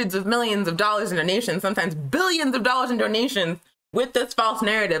hundreds of millions of dollars in donations, sometimes billions of dollars in donations, with this false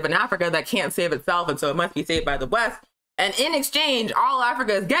narrative in Africa that can't save itself, and so it must be saved by the West. And in exchange, all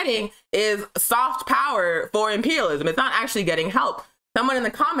Africa is getting is soft power for imperialism. It's not actually getting help. Someone in the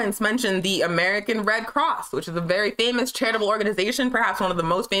comments mentioned the American Red Cross, which is a very famous charitable organization, perhaps one of the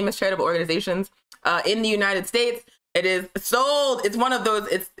most famous charitable organizations in the United States. It is sold. It's one of those.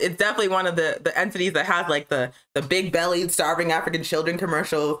 It's definitely one of the entities that has like the big bellied starving African children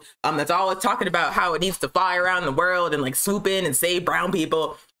commercial. That's always talking about how it needs to fly around the world and like swoop in and save brown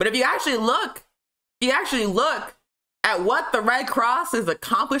people. But if you actually look at what the Red Cross is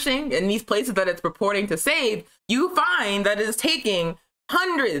accomplishing in these places that it's purporting to save, you find that it is taking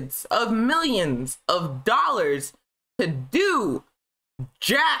hundreds of millions of dollars to do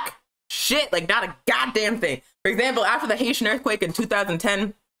jack shit, like not a goddamn thing. For example, after the Haitian earthquake in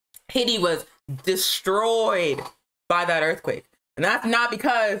 2010, Haiti was destroyed by that earthquake. And that's not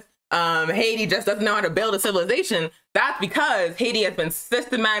because Haiti just doesn't know how to build a civilization. That's because Haiti has been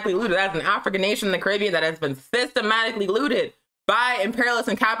systematically looted. That's an African nation in the Caribbean that has been systematically looted by imperialist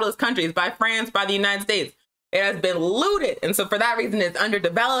and capitalist countries, by France, by the United States. It has been looted. And so for that reason, it's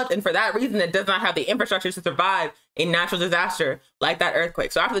underdeveloped. And for that reason, it does not have the infrastructure to survive a natural disaster like that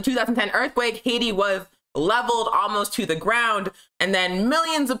earthquake. So after the 2010 earthquake, Haiti was leveled almost to the ground. And then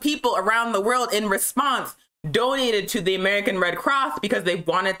millions of people around the world in response donated to the American Red Cross because they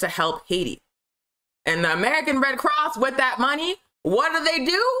wanted to help Haiti. And the American Red Cross, with that money, what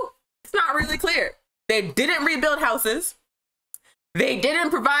do? It's not really clear. They didn't rebuild houses. They didn't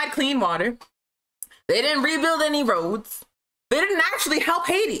provide clean water. They didn't rebuild any roads. They didn't actually help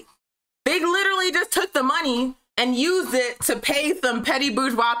Haiti. They literally just took the money and used it to pay some petty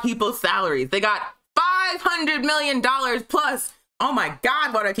bourgeois people's salaries. They got $500 million plus. Oh my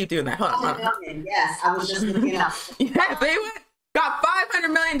God, why do I keep doing that? Hold on. Yes, I was just looking up. Yes, they got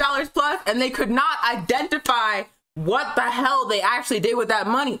 $500 million plus, and they could not identify what the hell they actually did with that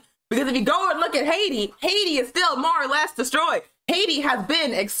money. Because if you go and look at Haiti, Haiti is still more or less destroyed. Haiti has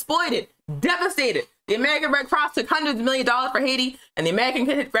been exploited, devastated. The American Red Cross took hundreds of millions of dollars for Haiti, and the American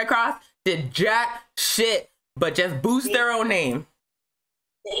Red Cross did jack shit but just boost their own name.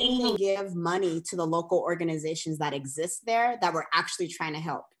 They didn't even give money to the local organizations that exist there that were actually trying to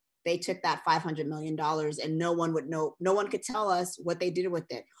help. They took that $500 million and no one would know, no one could tell us what they did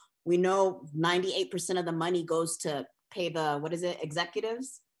with it. We know 98% of the money goes to pay the, what is it,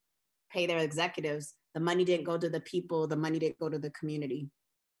 executives? Pay their executives. The money didn't go to the people, the money didn't go to the community.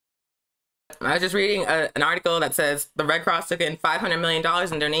 I was just reading an article that says the Red Cross took in $500 million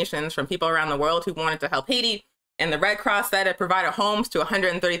in donations from people around the world who wanted to help Haiti. And the Red Cross said it provided homes to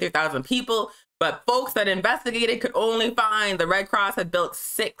 133,000 people. But folks that investigated could only find the Red Cross had built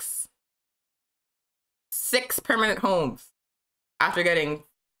six permanent homes after getting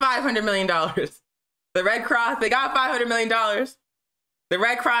 $500 million. The Red Cross, they got $500 million. The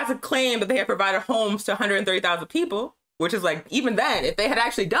Red Cross had claimed that they had provided homes to 130,000 people, which is like, even then, if they had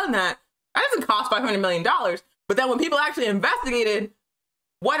actually done that, that doesn't cost $500 million. But then when people actually investigated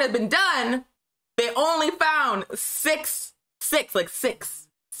what had been done, they only found six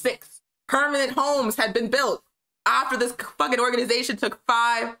permanent homes had been built after this fucking organization took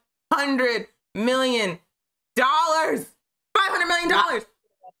 $500 million. $500 million.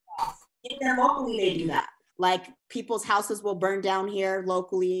 Even locally, they do that. Like people's houses will burn down here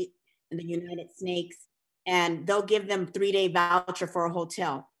locally in the United States, and they'll give them 3-day voucher for a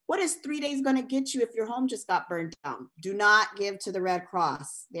hotel. What is 3 days going to get you if your home just got burned down? Do not give to the Red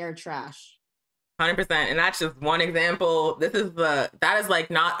Cross. They're trash. 100%. And that's just one example. That is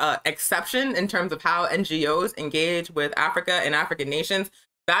like not an exception in terms of how NGOs engage with Africa and African nations.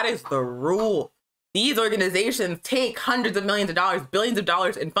 That is the rule. These organizations take hundreds of millions of dollars, billions of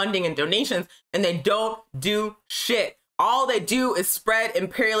dollars in funding and donations, and they don't do shit. All they do is spread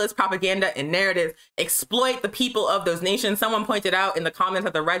imperialist propaganda and narratives, exploit the people of those nations. Someone pointed out in the comments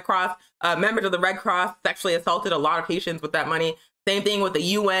that the Red Cross, members of the Red Cross sexually assaulted a lot of Haitians with that money. Same thing with the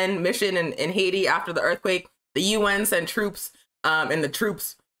UN mission in Haiti after the earthquake. The UN sent troops and the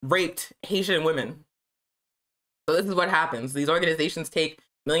troops raped Haitian women. So this is what happens. These organizations take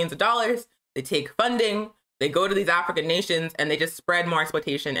millions of dollars, they take funding, they go to these African nations, and they just spread more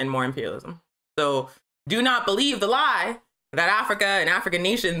exploitation and more imperialism. So do not believe the lie that Africa and African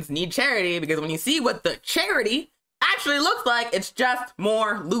nations need charity, because when you see what the charity actually looks like, it's just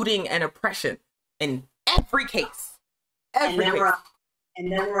more looting and oppression in every case. And there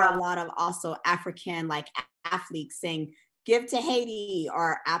were a lot of also African like athletes saying, give to Haiti,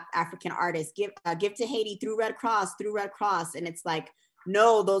 or African artists, give to Haiti through Red Cross. And it's like,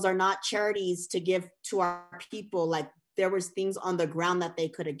 no, those are not charities to give to our people. Like there was things on the ground that they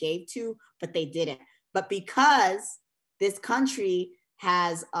could have gave to, but they didn't. But because this country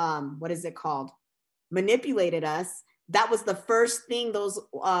has, what is it called? Manipulated us. That was the first thing those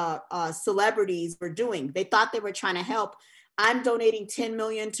celebrities were doing. They thought they were trying to help. I'm donating 10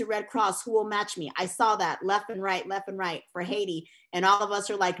 million to Red Cross. Who will match me? I saw that left and right for Haiti. And all of us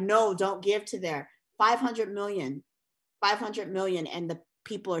are like, no, don't give to there. 500 million, and the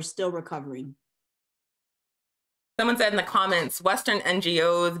people are still recovering. Someone said in the comments, Western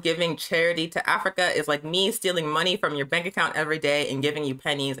NGOs giving charity to Africa is like me stealing money from your bank account every day and giving you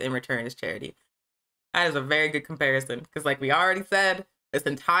pennies in return as charity. That is a very good comparison, because like we already said, this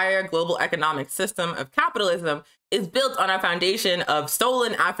entire global economic system of capitalism is built on a foundation of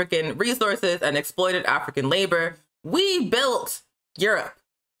stolen African resources and exploited African labor. We built Europe.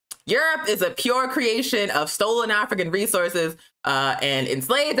 Europe is a pure creation of stolen African resources and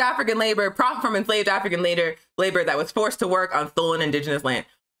enslaved African labor, profit from enslaved African labor that was forced to work on stolen indigenous land.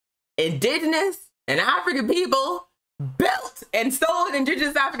 Indigenous and African people built, and stolen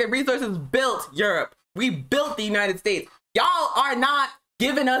indigenous African resources built Europe. We built the United States. Y'all are not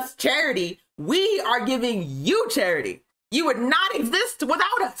giving us charity. We are giving you charity. You would not exist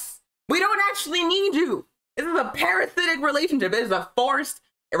without us. We don't actually need you. This is a parasitic relationship. It is a forced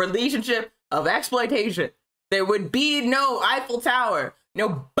relationship of exploitation. There would be no Eiffel Tower,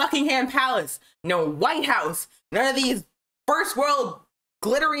 no Buckingham Palace, no White House, none of these first world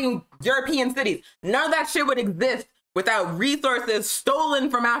glittering European cities. None of that shit would exist without resources stolen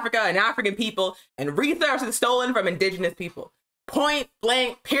from Africa and African people, and resources stolen from indigenous people. Point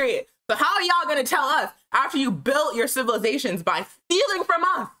blank, period. So how are y'all gonna tell us, after you built your civilizations by stealing from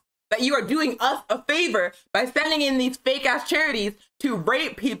us, that you are doing us a favor by sending in these fake ass charities to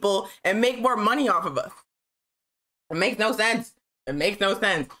rape people and make more money off of us? It makes no sense. It makes no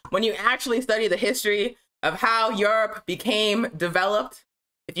sense. When you actually study the history of how Europe became developed,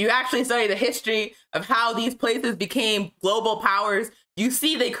 if you actually study the history of how these places became global powers, you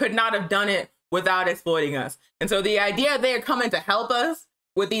see they could not have done it without exploiting us. And so the idea they're coming to help us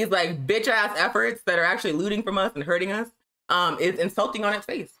with these like bitch ass efforts that are actually looting from us and hurting us is insulting on its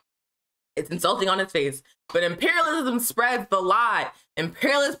face. It's insulting on its face. But imperialism spreads the lie.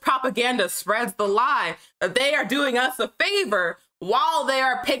 Imperialist propaganda spreads the lie that they are doing us a favor while they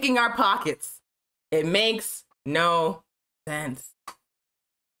are picking our pockets. It makes no sense.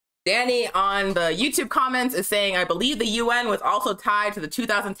 Danny on the YouTube comments is saying, I believe the UN was also tied to the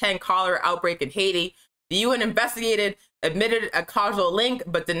 2010 cholera outbreak in Haiti. The UN investigated, admitted a causal link,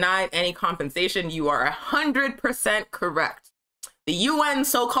 but denied any compensation. You are 100% correct. The UN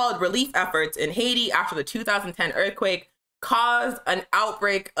so-called relief efforts in Haiti after the 2010 earthquake caused an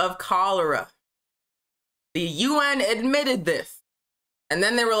outbreak of cholera. The UN admitted this. And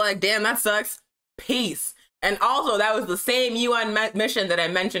then they were like, damn, that sucks. Peace. And also, that was the same UN mission that I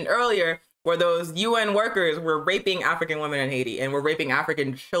mentioned earlier, where those UN workers were raping African women in Haiti and were raping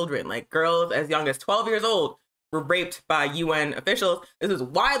African children, like girls as young as 12 years old were raped by UN officials. This is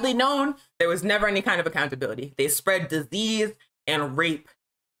widely known. There was never any kind of accountability. They spread disease and rape.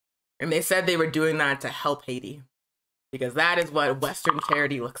 And they said they were doing that to help Haiti, because that is what Western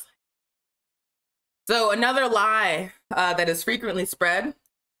charity looks like. So another lie that is frequently spread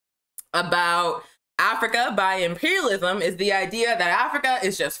about Africa by imperialism is the idea that Africa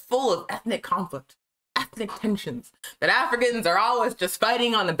is just full of ethnic conflict, ethnic tensions, that Africans are always just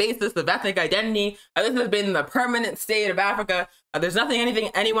fighting on the basis of ethnic identity. This has been the permanent state of Africa. There's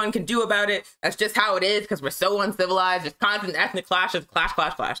anything anyone can do about it. That's just how it is because we're so uncivilized. Just constant ethnic clashes, clash,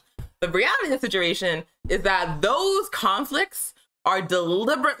 clash, clash. The reality of the situation is that those conflicts are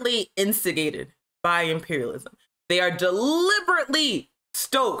deliberately instigated by imperialism. They are deliberately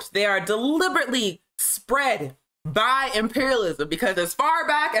stoked. They are deliberately spread by imperialism, because as far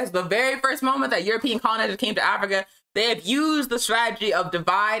back as the very first moment that European colonizers came to Africa, they have used the strategy of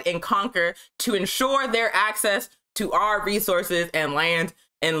divide and conquer to ensure their access to our resources and land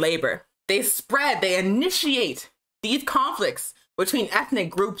and labor. They spread, they initiate these conflicts between ethnic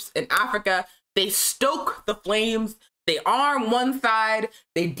groups in Africa. They stoke the flames, they arm one side,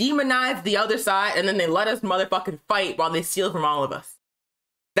 they demonize the other side, and then they let us motherfucking fight while they steal from all of us.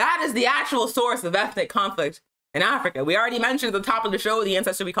 That is the actual source of ethnic conflict in Africa. We already mentioned at the top of the show, the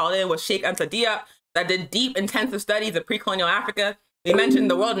ancestor we called in was Sheikh Anta Diop, that did deep, intensive studies of pre-colonial Africa. We mentioned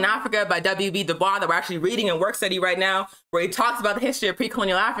The World in Africa by W.B. Du Bois that we're actually reading and work study right now, where he talks about the history of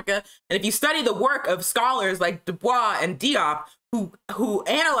pre-colonial Africa. And if you study the work of scholars like Du Bois and Diop, who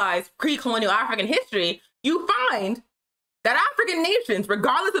analyze pre-colonial African history, you find that African nations,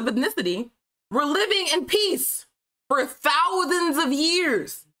 regardless of ethnicity, were living in peace for thousands of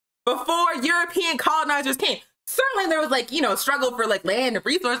years before European colonizers came. Certainly there was like, struggle for like land and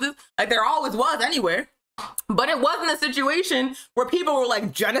resources, like there always was anywhere. But it wasn't a situation where people were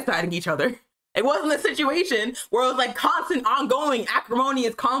like genociding each other. It wasn't a situation where it was like constant ongoing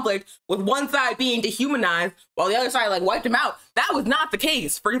acrimonious conflict with one side being dehumanized while the other side like wiped them out. That was not the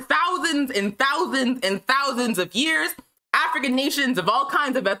case. For thousands and thousands and thousands of years, African nations of all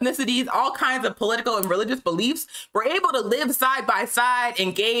kinds of ethnicities, all kinds of political and religious beliefs were able to live side by side,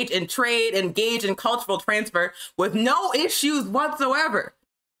 engage in trade, engage in cultural transfer with no issues whatsoever.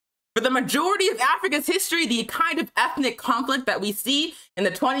 For the majority of Africa's history, the kind of ethnic conflict that we see in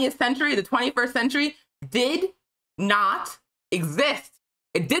the 20th century, the 21st century, did not exist.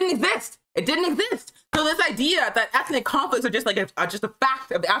 It didn't exist. It didn't exist. So this idea that ethnic conflicts are just like just a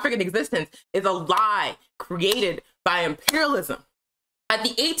fact of African existence is a lie created by imperialism. At the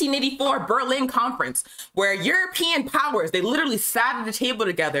 1884 Berlin Conference, where European powers, they literally sat at the table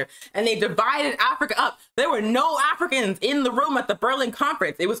together and they divided Africa up. There were no Africans in the room at the Berlin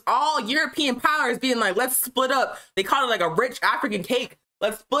Conference. It was all European powers being like, let's split up. They called it like a rich African cake.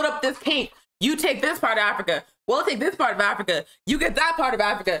 Let's split up this cake. You take this part of Africa. We'll take this part of Africa. You get that part of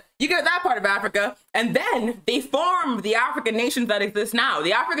Africa. You get that part of Africa. And then they formed the African nations that exist now.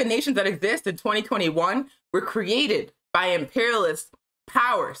 The African nations that exist in 2021 were created by imperialist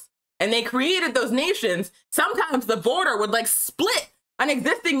powers. And they created those nations. Sometimes the border would like split an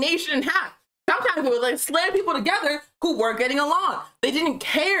existing nation in half. Sometimes it would like slam people together who weren't getting along. They didn't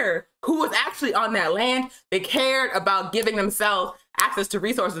care who was actually on that land. They cared about giving themselves access to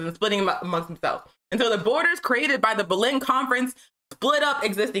resources and splitting them amongst themselves. And so the borders created by the Berlin Conference split up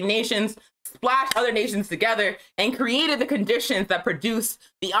existing nations, splashed other nations together, and created the conditions that produce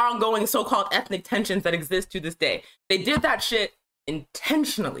the ongoing so-called ethnic tensions that exist to this day. They did that shit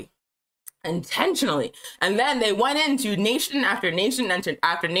intentionally. And then they went into nation after nation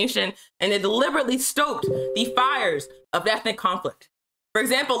after nation, and they deliberately stoked the fires of ethnic conflict. For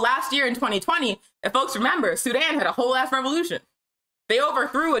example, last year in 2020, if folks remember, Sudan had a whole ass revolution. They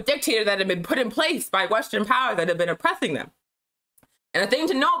overthrew a dictator that had been put in place by Western powers that had been oppressing them. And the thing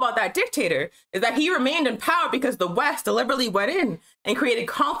to know about that dictator is that he remained in power because the West deliberately went in and created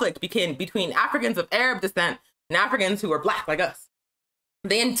conflict between Africans of Arab descent and Africans who were Black like us.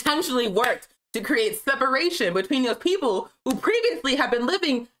 They intentionally worked to create separation between those people who previously had been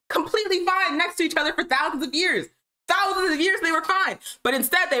living completely fine next to each other for thousands of years. Thousands of years they were fine. But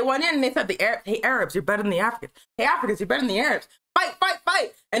instead they went in and they said, hey, Arabs, you're better than the Africans. Hey, Africans, you're better than the Arabs. Fight, fight,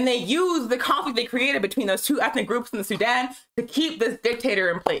 fight. And they used the conflict they created between those two ethnic groups in the Sudan to keep this dictator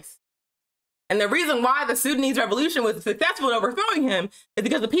in place. And the reason why the Sudanese revolution was successful in overthrowing him is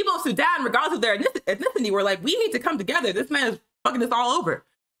because the people of Sudan, regardless of their ethnicity, were like, we need to come together. This man is fucking us all over.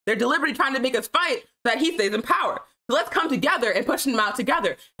 They're deliberately trying to make us fight so that he stays in power. So let's come together and push him out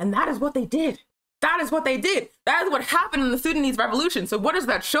together. And that is what they did. That is what they did. That is what happened in the Sudanese revolution. So what does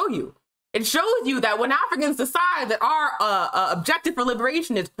that show you? It shows you that when Africans decide that our objective for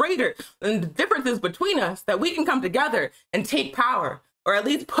liberation is greater than the differences between us, that we can come together and take power, or at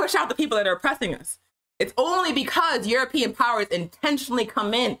least push out the people that are oppressing us. It's only because European powers intentionally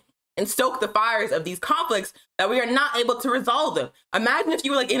come in and stoke the fires of these conflicts that we are not able to resolve them. Imagine if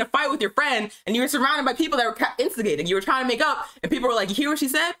you were like in a fight with your friend and you were surrounded by people that were instigating. You were trying to make up and people were like, you hear what she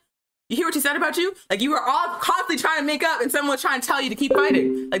said? You hear what she said about you? Like, you were all constantly trying to make up and someone was trying to tell you to keep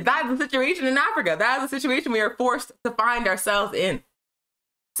fighting. Like, that is the situation in Africa. That is the situation we are forced to find ourselves in.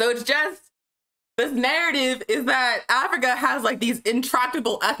 So it's just, this narrative is that Africa has like these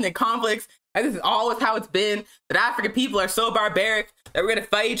intractable ethnic conflicts, and this is always how it's been, that African people are so barbaric that we're gonna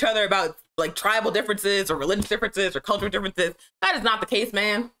fight each other about like tribal differences or religious differences or cultural differences. That is not the case,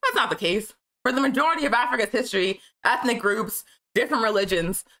 man. That's not the case. For the majority of Africa's history, ethnic groups, different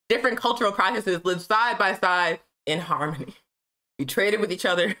religions, different cultural practices lived side by side in harmony. We traded with each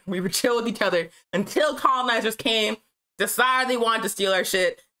other, we would chill with each other until colonizers came, decided they wanted to steal our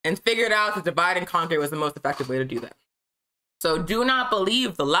shit, and figured out that divide and conquer was the most effective way to do that. So do not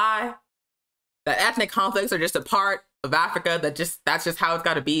believe the lie that ethnic conflicts are just a part of Africa, that's just how it's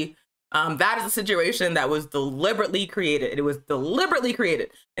got to be. That is a situation that was deliberately created. It was deliberately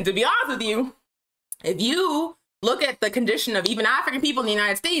created. And to be honest with you, if you look at the condition of even African people in the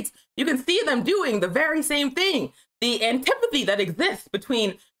United States, you can see them doing the very same thing. The antipathy that exists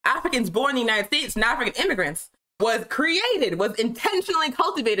between Africans born in the United States and African immigrants was intentionally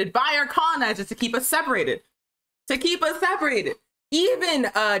cultivated by our colonizers to keep us separated. Even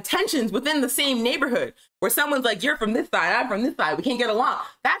tensions within the same neighborhood where someone's like, you're from this side, I'm from this side, we can't get along.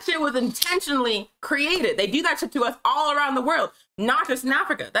 That shit was intentionally created. They do that shit to us all around the world, not just in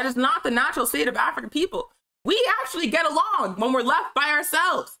Africa. That is not the natural state of African people. We actually get along when we're left by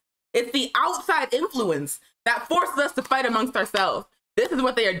ourselves. It's the outside influence that forces us to fight amongst ourselves. This is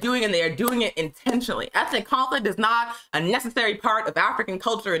what they are doing, and they are doing it intentionally. Ethnic conflict is not a necessary part of African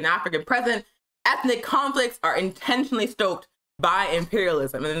culture and African present. Ethnic conflicts are intentionally stoked by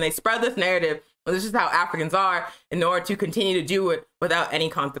imperialism. And then they spread this narrative, well, this is how Africans are, in order to continue to do it without any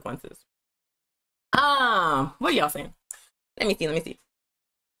consequences. What are y'all saying? Let me see.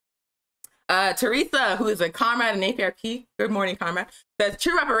 Teresa, who is a comrade in APRP, good morning, comrade, says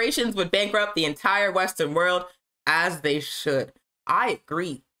true reparations would bankrupt the entire Western world, as they should. I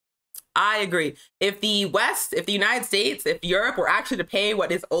agree. If the West, if the United States, if Europe were actually to pay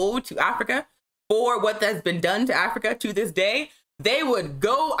what is owed to Africa for what has been done to Africa to this day, they would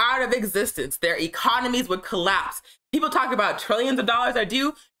go out of existence. Their economies would collapse. People talk about trillions of dollars are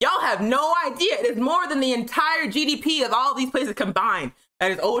due. Y'all have no idea. It is more than the entire GDP of all these places combined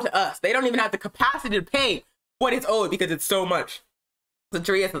that is owed to us. They don't even have the capacity to pay what is owed because it's so much. So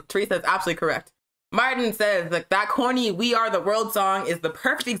Teresa is absolutely correct. Martin says that corny "We Are the World" song is the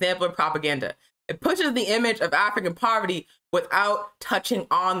perfect example of propaganda. It pushes the image of African poverty without touching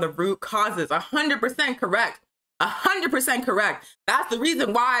on the root causes. 100% correct. 100% correct. That's the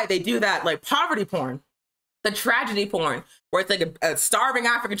reason why they do that, like poverty porn, the tragedy porn, where it's like a starving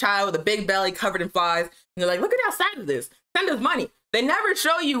African child with a big belly covered in flies. And they're like, look at how sad it is. Send us money. They never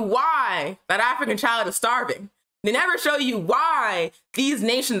show you why that African child is starving. They never show you why these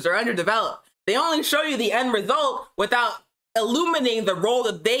nations are underdeveloped. They only show you the end result without illuminating the role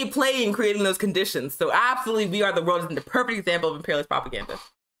that they play in creating those conditions. So absolutely, We Are the World is the perfect example of imperialist propaganda.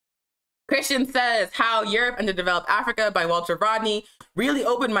 Christian says, How Europe Underdeveloped Africa by Walter Rodney really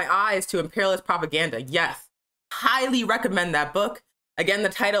opened my eyes to imperialist propaganda. Yes, highly recommend that book. Again, the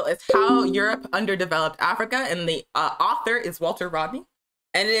title is How Europe Underdeveloped Africa, and the author is Walter Rodney.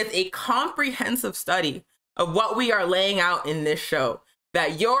 And it is a comprehensive study of what we are laying out in this show,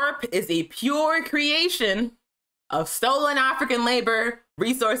 that Europe is a pure creation of stolen African labor,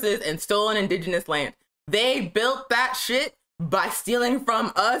 resources, and stolen indigenous land. They built that shit by stealing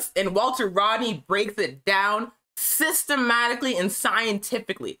from us, and Walter Rodney breaks it down systematically and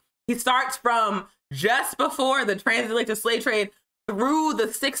scientifically. He starts from just before the transatlantic slave trade through the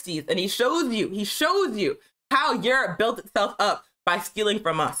 60s, and he shows you how Europe built itself up by stealing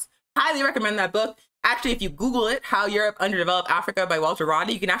from us. Highly recommend that book. Actually, if you Google it, How Europe Underdeveloped Africa by Walter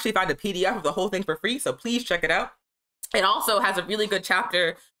Roddy, you can actually find a PDF of the whole thing for free, so please check it out. It also has a really good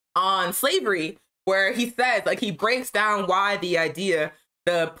chapter on slavery where he says, like, he breaks down why the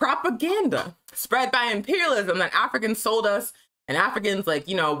propaganda spread by imperialism that Africans sold us and Africans, like,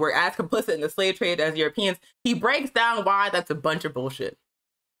 you know, were as complicit in the slave trade as Europeans. He breaks down why that's a bunch of bullshit.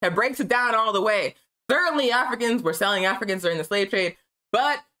 It breaks it down all the way. Certainly Africans were selling Africans during the slave trade,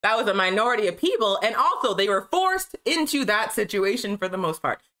 but that was a minority of people. And also they were forced into that situation for the most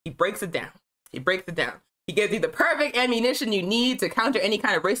part. He breaks it down. He breaks it down. He gives you the perfect ammunition you need to counter any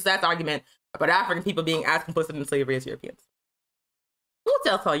kind of racist ass argument about African people being as complicit in slavery as Europeans. What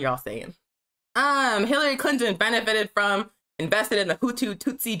else are y'all saying? Hillary Clinton invested in the Hutu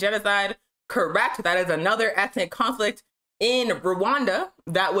Tutsi genocide. Correct. That is another ethnic conflict in Rwanda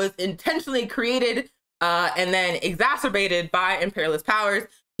that was intentionally created and then exacerbated by imperialist powers.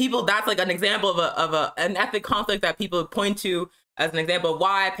 That's like an example of an ethnic conflict that people point to as an example of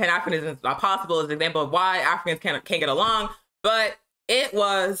why Pan-Africanism is not possible, as an example of why Africans can't get along. But it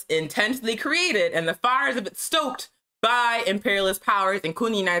was intentionally created, and the fires of it stoked by imperialist powers,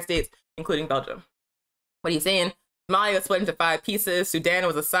 including the United States, including Belgium. What are you saying? Somalia was split into 5 pieces. Sudan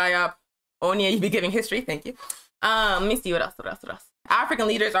was a psyop. Onya, you'd be giving history. Thank you. Let me see what else. African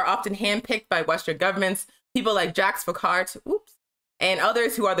leaders are often handpicked by Western governments. People like Jacques Faucart, and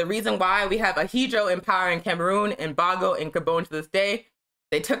others who are the reason why we have a Hydro in power in Cameroon and Bago in Gabon to this day.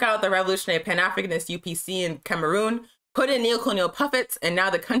 They took out the revolutionary Pan-Africanist UPC in Cameroon, put in neocolonial puppets, and now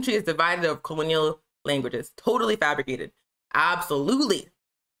the country is divided over colonial languages. Totally fabricated. Absolutely.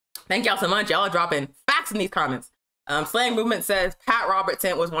 Thank y'all so much. Y'all are dropping facts in these comments. Slang Movement says Pat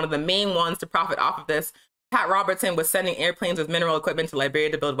Robertson was one of the main ones to profit off of this. Pat Robertson was sending airplanes with mineral equipment to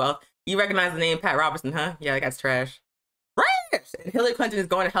Liberia to build wealth. You recognize the name Pat Robertson, huh? Yeah, that guy's trash. Trash! And Hillary Clinton is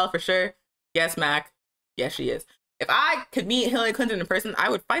going to hell for sure. Yes, Mac. Yes, she is. If I could meet Hillary Clinton in person, I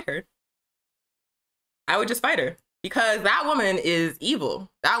would fight her. I would just fight her. Because that woman is evil.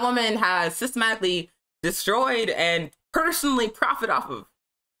 That woman has systematically destroyed and personally profit off of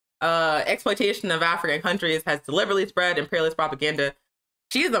exploitation of African countries, has deliberately spread imperialist propaganda.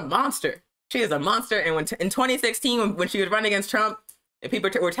 She is a monster. She is a monster. And in 2016, when she was running against Trump, and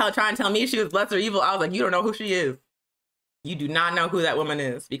people were trying to tell me she was lesser evil, I was like, you don't know who she is. You do not know who that woman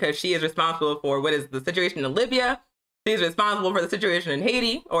is, because she is responsible for what is the situation in Libya. She's responsible for the situation in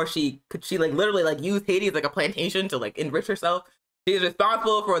Haiti, or she like literally like use Haiti as like a plantation to like enrich herself. She's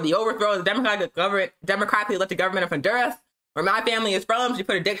responsible for the overthrow of the democratically elected government of Honduras, where my family is from. She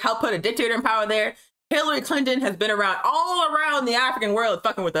helped put a dictator in power there. Hillary Clinton has been around all around the African world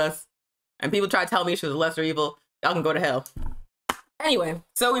fucking with us. And people try to tell me she was lesser evil. Y'all can go to hell. Anyway,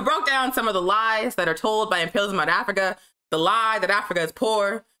 so we broke down some of the lies that are told by imperialism about Africa. The lie that Africa is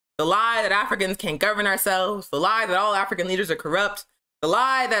poor. The lie that Africans can't govern ourselves. The lie that all African leaders are corrupt. The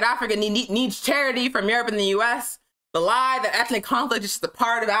lie that Africa needs charity from Europe and the US. The lie that ethnic conflict is just a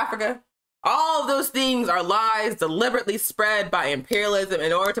part of Africa. All of those things are lies deliberately spread by imperialism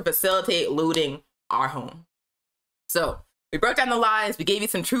in order to facilitate looting our home. So we broke down the lies, we gave you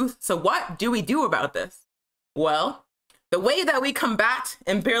some truth. So what do we do about this? Well, the way that we combat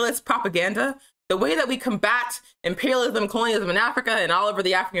imperialist propaganda, the way that we combat imperialism, colonialism in Africa and all over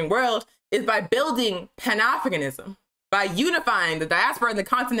the African world is by building Pan-Africanism, by unifying the diaspora and the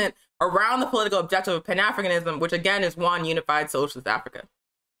continent around the political objective of Pan-Africanism, which again is one unified socialist Africa.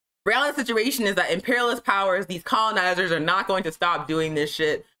 The reality of the situation is that imperialist powers, these colonizers, are not going to stop doing this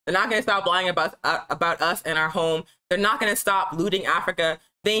shit. They're not going to stop lying about us and our home. They're not going to stop looting Africa.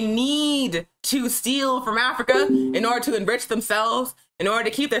 They need to steal from Africa in order to enrich themselves, in order to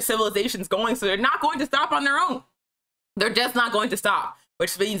keep their civilizations going. So they're not going to stop on their own. They're just not going to stop,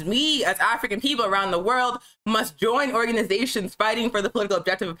 which means we as African people around the world must join organizations fighting for the political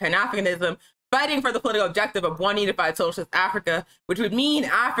objective of Pan-Africanism, fighting for the political objective of one unified socialist Africa, which would mean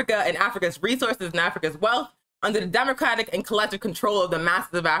Africa and Africa's resources and Africa's wealth under the democratic and collective control of the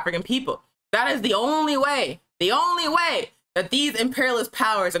masses of African people. That is the only way that these imperialist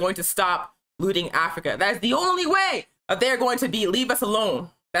powers are going to stop looting Africa. That is the only way that they're going to leave us alone.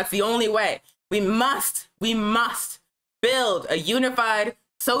 That's the only way. We must build a unified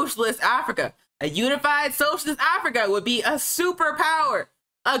socialist Africa. A unified socialist Africa would be a superpower,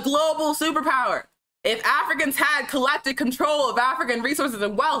 a global superpower. If Africans had collective control of African resources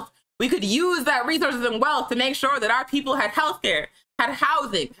and wealth, we could use that resources and wealth to make sure that our people had healthcare, had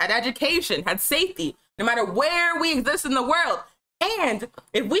housing, had education, had safety, no matter where we exist in the world. And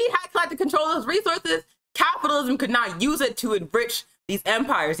if we had collective control of those resources, capitalism could not use it to enrich these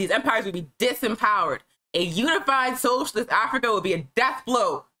empires. These empires would be disempowered. A unified socialist Africa would be a death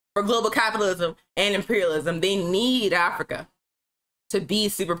blow for global capitalism and imperialism. They need Africa to be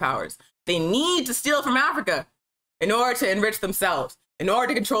superpowers. They need to steal from Africa in order to enrich themselves, in order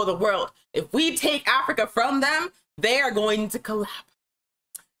to control the world. If we take Africa from them, they are going to collapse.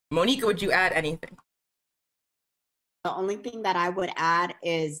 Monica, would you add anything? The only thing that I would add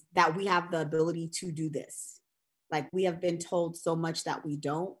is that we have the ability to do this. Like, we have been told so much that we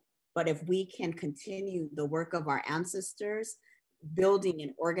don't, but if we can continue the work of our ancestors, building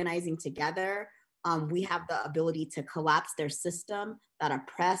and organizing together, we have the ability to collapse their system that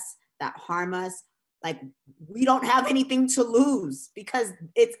oppress, that harm us. Like, we don't have anything to lose because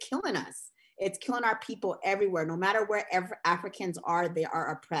it's killing us. It's killing our people everywhere. No matter where Africans are, they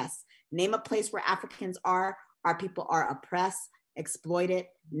are oppressed. Name a place where Africans are, our people are oppressed, exploited,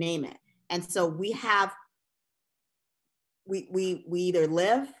 name it. And so we either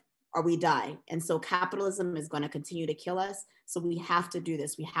live or we die. And so capitalism is going to continue to kill us. So we have to do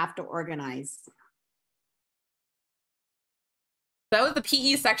this. We have to organize. That was the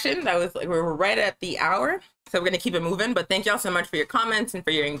PE section. That was, we were right at the hour. So we're going to keep it moving. But thank y'all so much for your comments and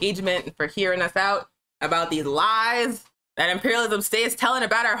for your engagement and for hearing us out about these lies that imperialism stays telling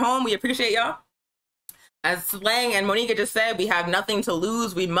about our home. We appreciate y'all. As Slang and Monica just said, we have nothing to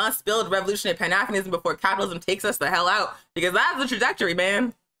lose. We must build revolutionary Pan-Africanism before capitalism takes us the hell out, because that's the trajectory,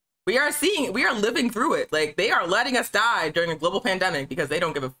 man. We are living through it. Like, they are letting us die during a global pandemic because they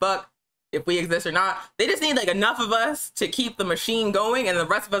don't give a fuck if we exist or not. They just need like enough of us to keep the machine going, and the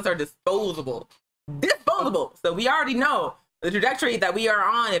rest of us are disposable. Disposable. So we already know the trajectory that we are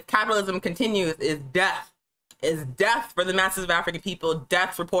on if capitalism continues is death. Is death for the masses of African people,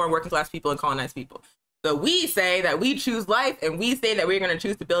 death for poor and working class people and colonized people. So we say that we choose life, and we say that we're going to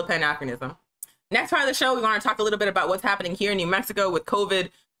choose to build Pan-Africanism. Next part of the show, we want to talk a little bit about what's happening here in New Mexico with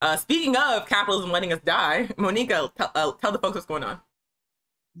COVID. Speaking of capitalism letting us die, Monica, tell the folks what's going on.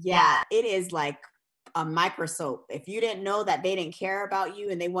 Yeah, it is like a microscope. If you didn't know that they didn't care about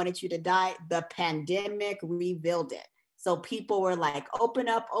you and they wanted you to die, the pandemic revealed it. So people were like, open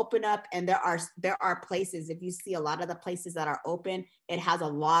up. And there are places, if you see a lot of the places that are open, it has a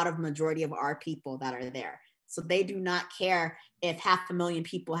lot of majority of our people that are there. So they do not care if 500,000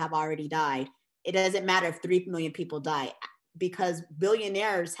 people have already died. It doesn't matter if 3 million people die, because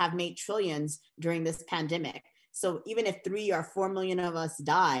billionaires have made trillions during this pandemic. So even if 3 or 4 million of us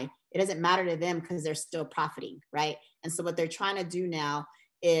die, it doesn't matter to them because they're still profiting, right? And so what they're trying to do now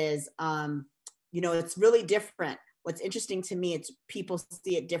is, it's really different. What's interesting to me, it's people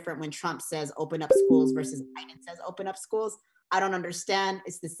see it different when Trump says open up schools versus Biden says open up schools. I don't understand.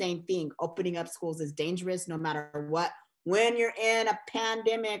 It's the same thing. Opening up schools is dangerous no matter what. When you're in a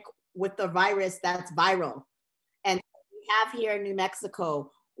pandemic with the virus, that's viral. And we have here in New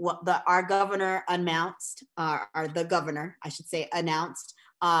Mexico, our governor announced, the governor, I should say, announced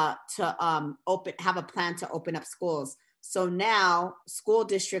to have a plan to open up schools. So now school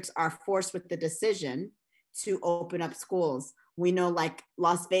districts are forced with the decision to open up schools. We know, like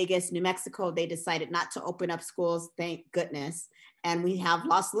Las Vegas, New Mexico, they decided not to open up schools, thank goodness. And we have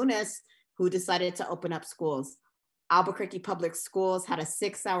Los Lunas, who decided to open up schools. Albuquerque Public Schools had a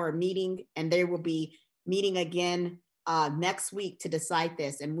 6-hour meeting, and they will be meeting again next week to decide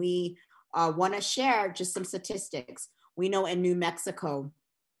this. And we want to share just some statistics. We know in New Mexico,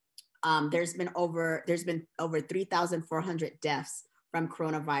 there's been over 3,400 deaths from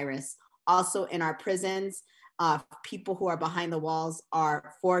coronavirus. Also in our prisons, people who are behind the walls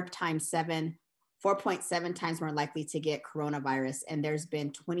are 4.7 times more likely to get coronavirus. And there's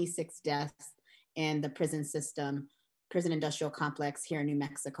been 26 deaths in the prison system, prison industrial complex here in New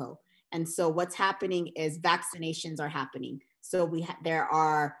Mexico. And so what's happening is vaccinations are happening. So there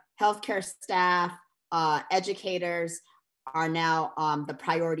are healthcare staff, educators are now the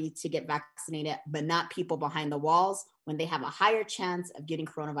priority to get vaccinated, but not people behind the walls when they have a higher chance of getting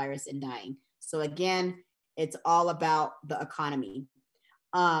coronavirus and dying. So again, it's all about the economy.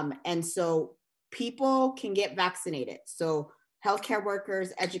 And so people can get vaccinated. So healthcare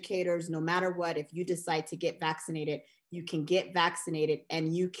workers, educators, no matter what, if you decide to get vaccinated, you can get vaccinated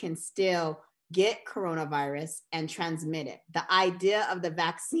and you can still get coronavirus and transmit it. The idea of the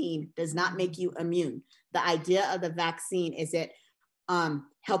vaccine does not make you immune. The idea of the vaccine is it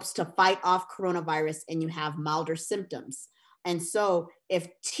helps to fight off coronavirus and you have milder symptoms. And so if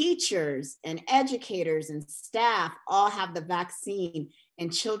teachers and educators and staff all have the vaccine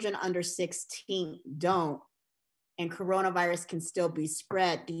and children under 16 don't, and coronavirus can still be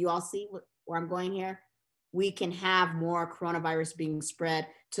spread. Do you all see where I'm going here? we can have more coronavirus being spread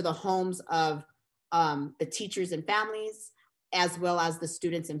to the homes of the teachers and families, as well as the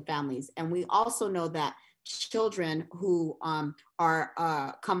students and families. And we also know that children who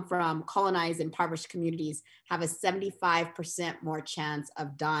come from colonized and impoverished communities have a 75% more chance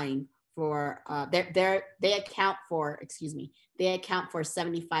of dying for, they account for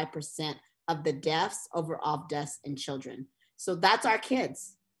 75% of the deaths, overall deaths in children. So that's our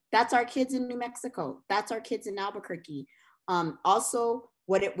kids. That's our kids in New Mexico. That's our kids in Albuquerque. Also,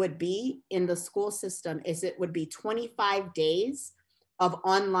 what it would be in the school system is it would be 25 days of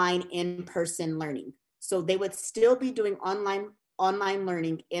online in-person learning. So they would still be doing online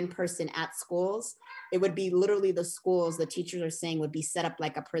learning in person at schools. It would be literally the schools, the teachers are saying, would be set up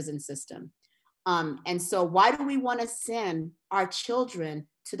like a prison system. And so why do we want to send our children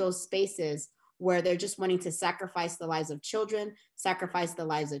to those spaces where they're just wanting to sacrifice the lives of children, sacrifice the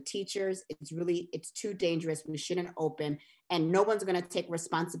lives of teachers? It's too dangerous. We shouldn't open, and no one's going to take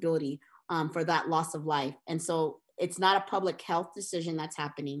responsibility for that loss of life. And so it's not a public health decision that's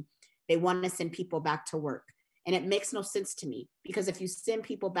happening. They want to send people back to work. And it makes no sense to me, because if you send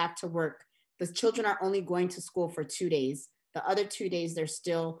people back to work, the children are only going to school for 2 days. The other 2 days, they're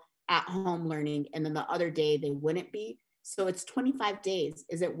still at home learning. And then the other day they wouldn't be. So it's 25 days.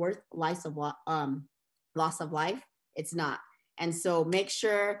 Is it worth loss of life? It's not. And so make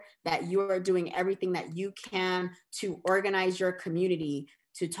sure that you are doing everything that you can to organize your community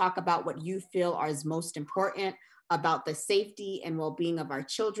to talk about what you feel is most important about the safety and well-being of our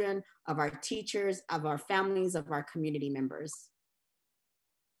children, of our teachers, of our families, of our community members.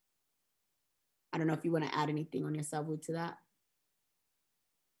 I don't know if you want to add anything on yourself to that.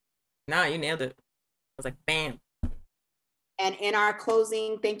 No, you nailed it. I was like, bam. And in our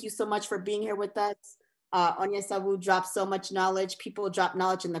closing, thank you so much for being here with us. Onya Savu dropped so much knowledge. People drop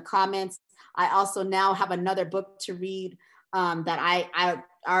knowledge in the comments. I also now have another book to read that I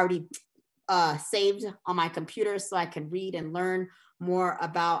already saved on my computer so I can read and learn more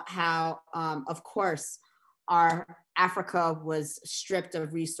about how, of course, our Africa was stripped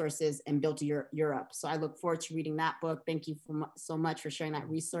of resources and built Europe. So I look forward to reading that book. Thank you so much for sharing that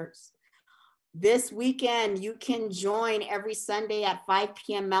resource. This weekend, you can join every Sunday at 5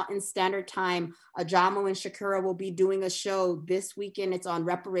 p.m. Mountain Standard Time. Ajamu and Shakira will be doing a show this weekend. It's on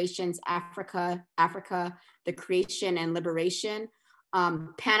reparations, Africa, the creation and liberation.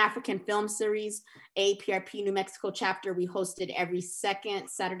 Pan-African Film Series, APRP New Mexico chapter. We hosted every second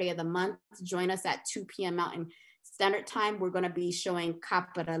Saturday of the month. Join us at 2 p.m. Mountain Standard Time. We're going to be showing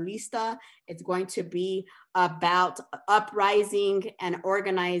Capitalista. It's going to be about uprising and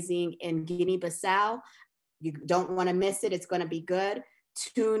organizing in Guinea-Bissau. You don't want to miss it. It's going to be good.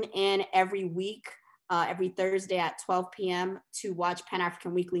 Tune in every week, every Thursday at 12 p.m. to watch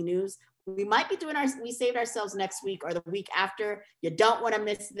Pan-African Weekly News. We might be doing We Saved Ourselves next week or the week after. You don't want to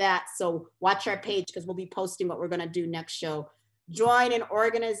miss that. So watch our page, because we'll be posting what we're going to do next show. Join an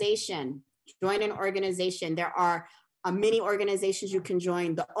organization. Join an organization. There are many organizations you can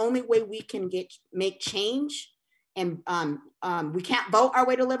join. The only way we can make change, and we can't vote our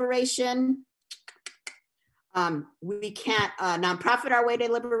way to liberation. We can't nonprofit our way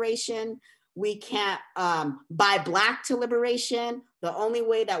to liberation. We can't buy Black to liberation. The only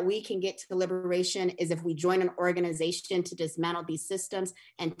way that we can get to liberation is if we join an organization to dismantle these systems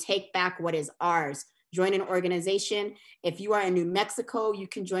and take back what is ours. Join an organization. If you are in New Mexico, you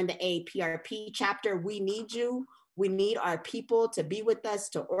can join the APRP chapter. We need you. We need our people to be with us,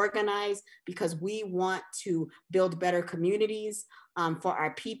 to organize, because we want to build better communities for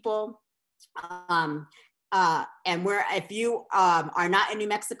our people. And if you are not in New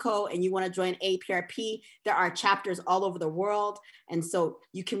Mexico and you want to join APRP, there are chapters all over the world. And so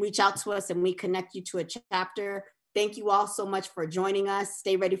you can reach out to us and we connect you to a chapter. Thank you all so much for joining us.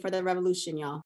 Stay ready for the revolution, y'all.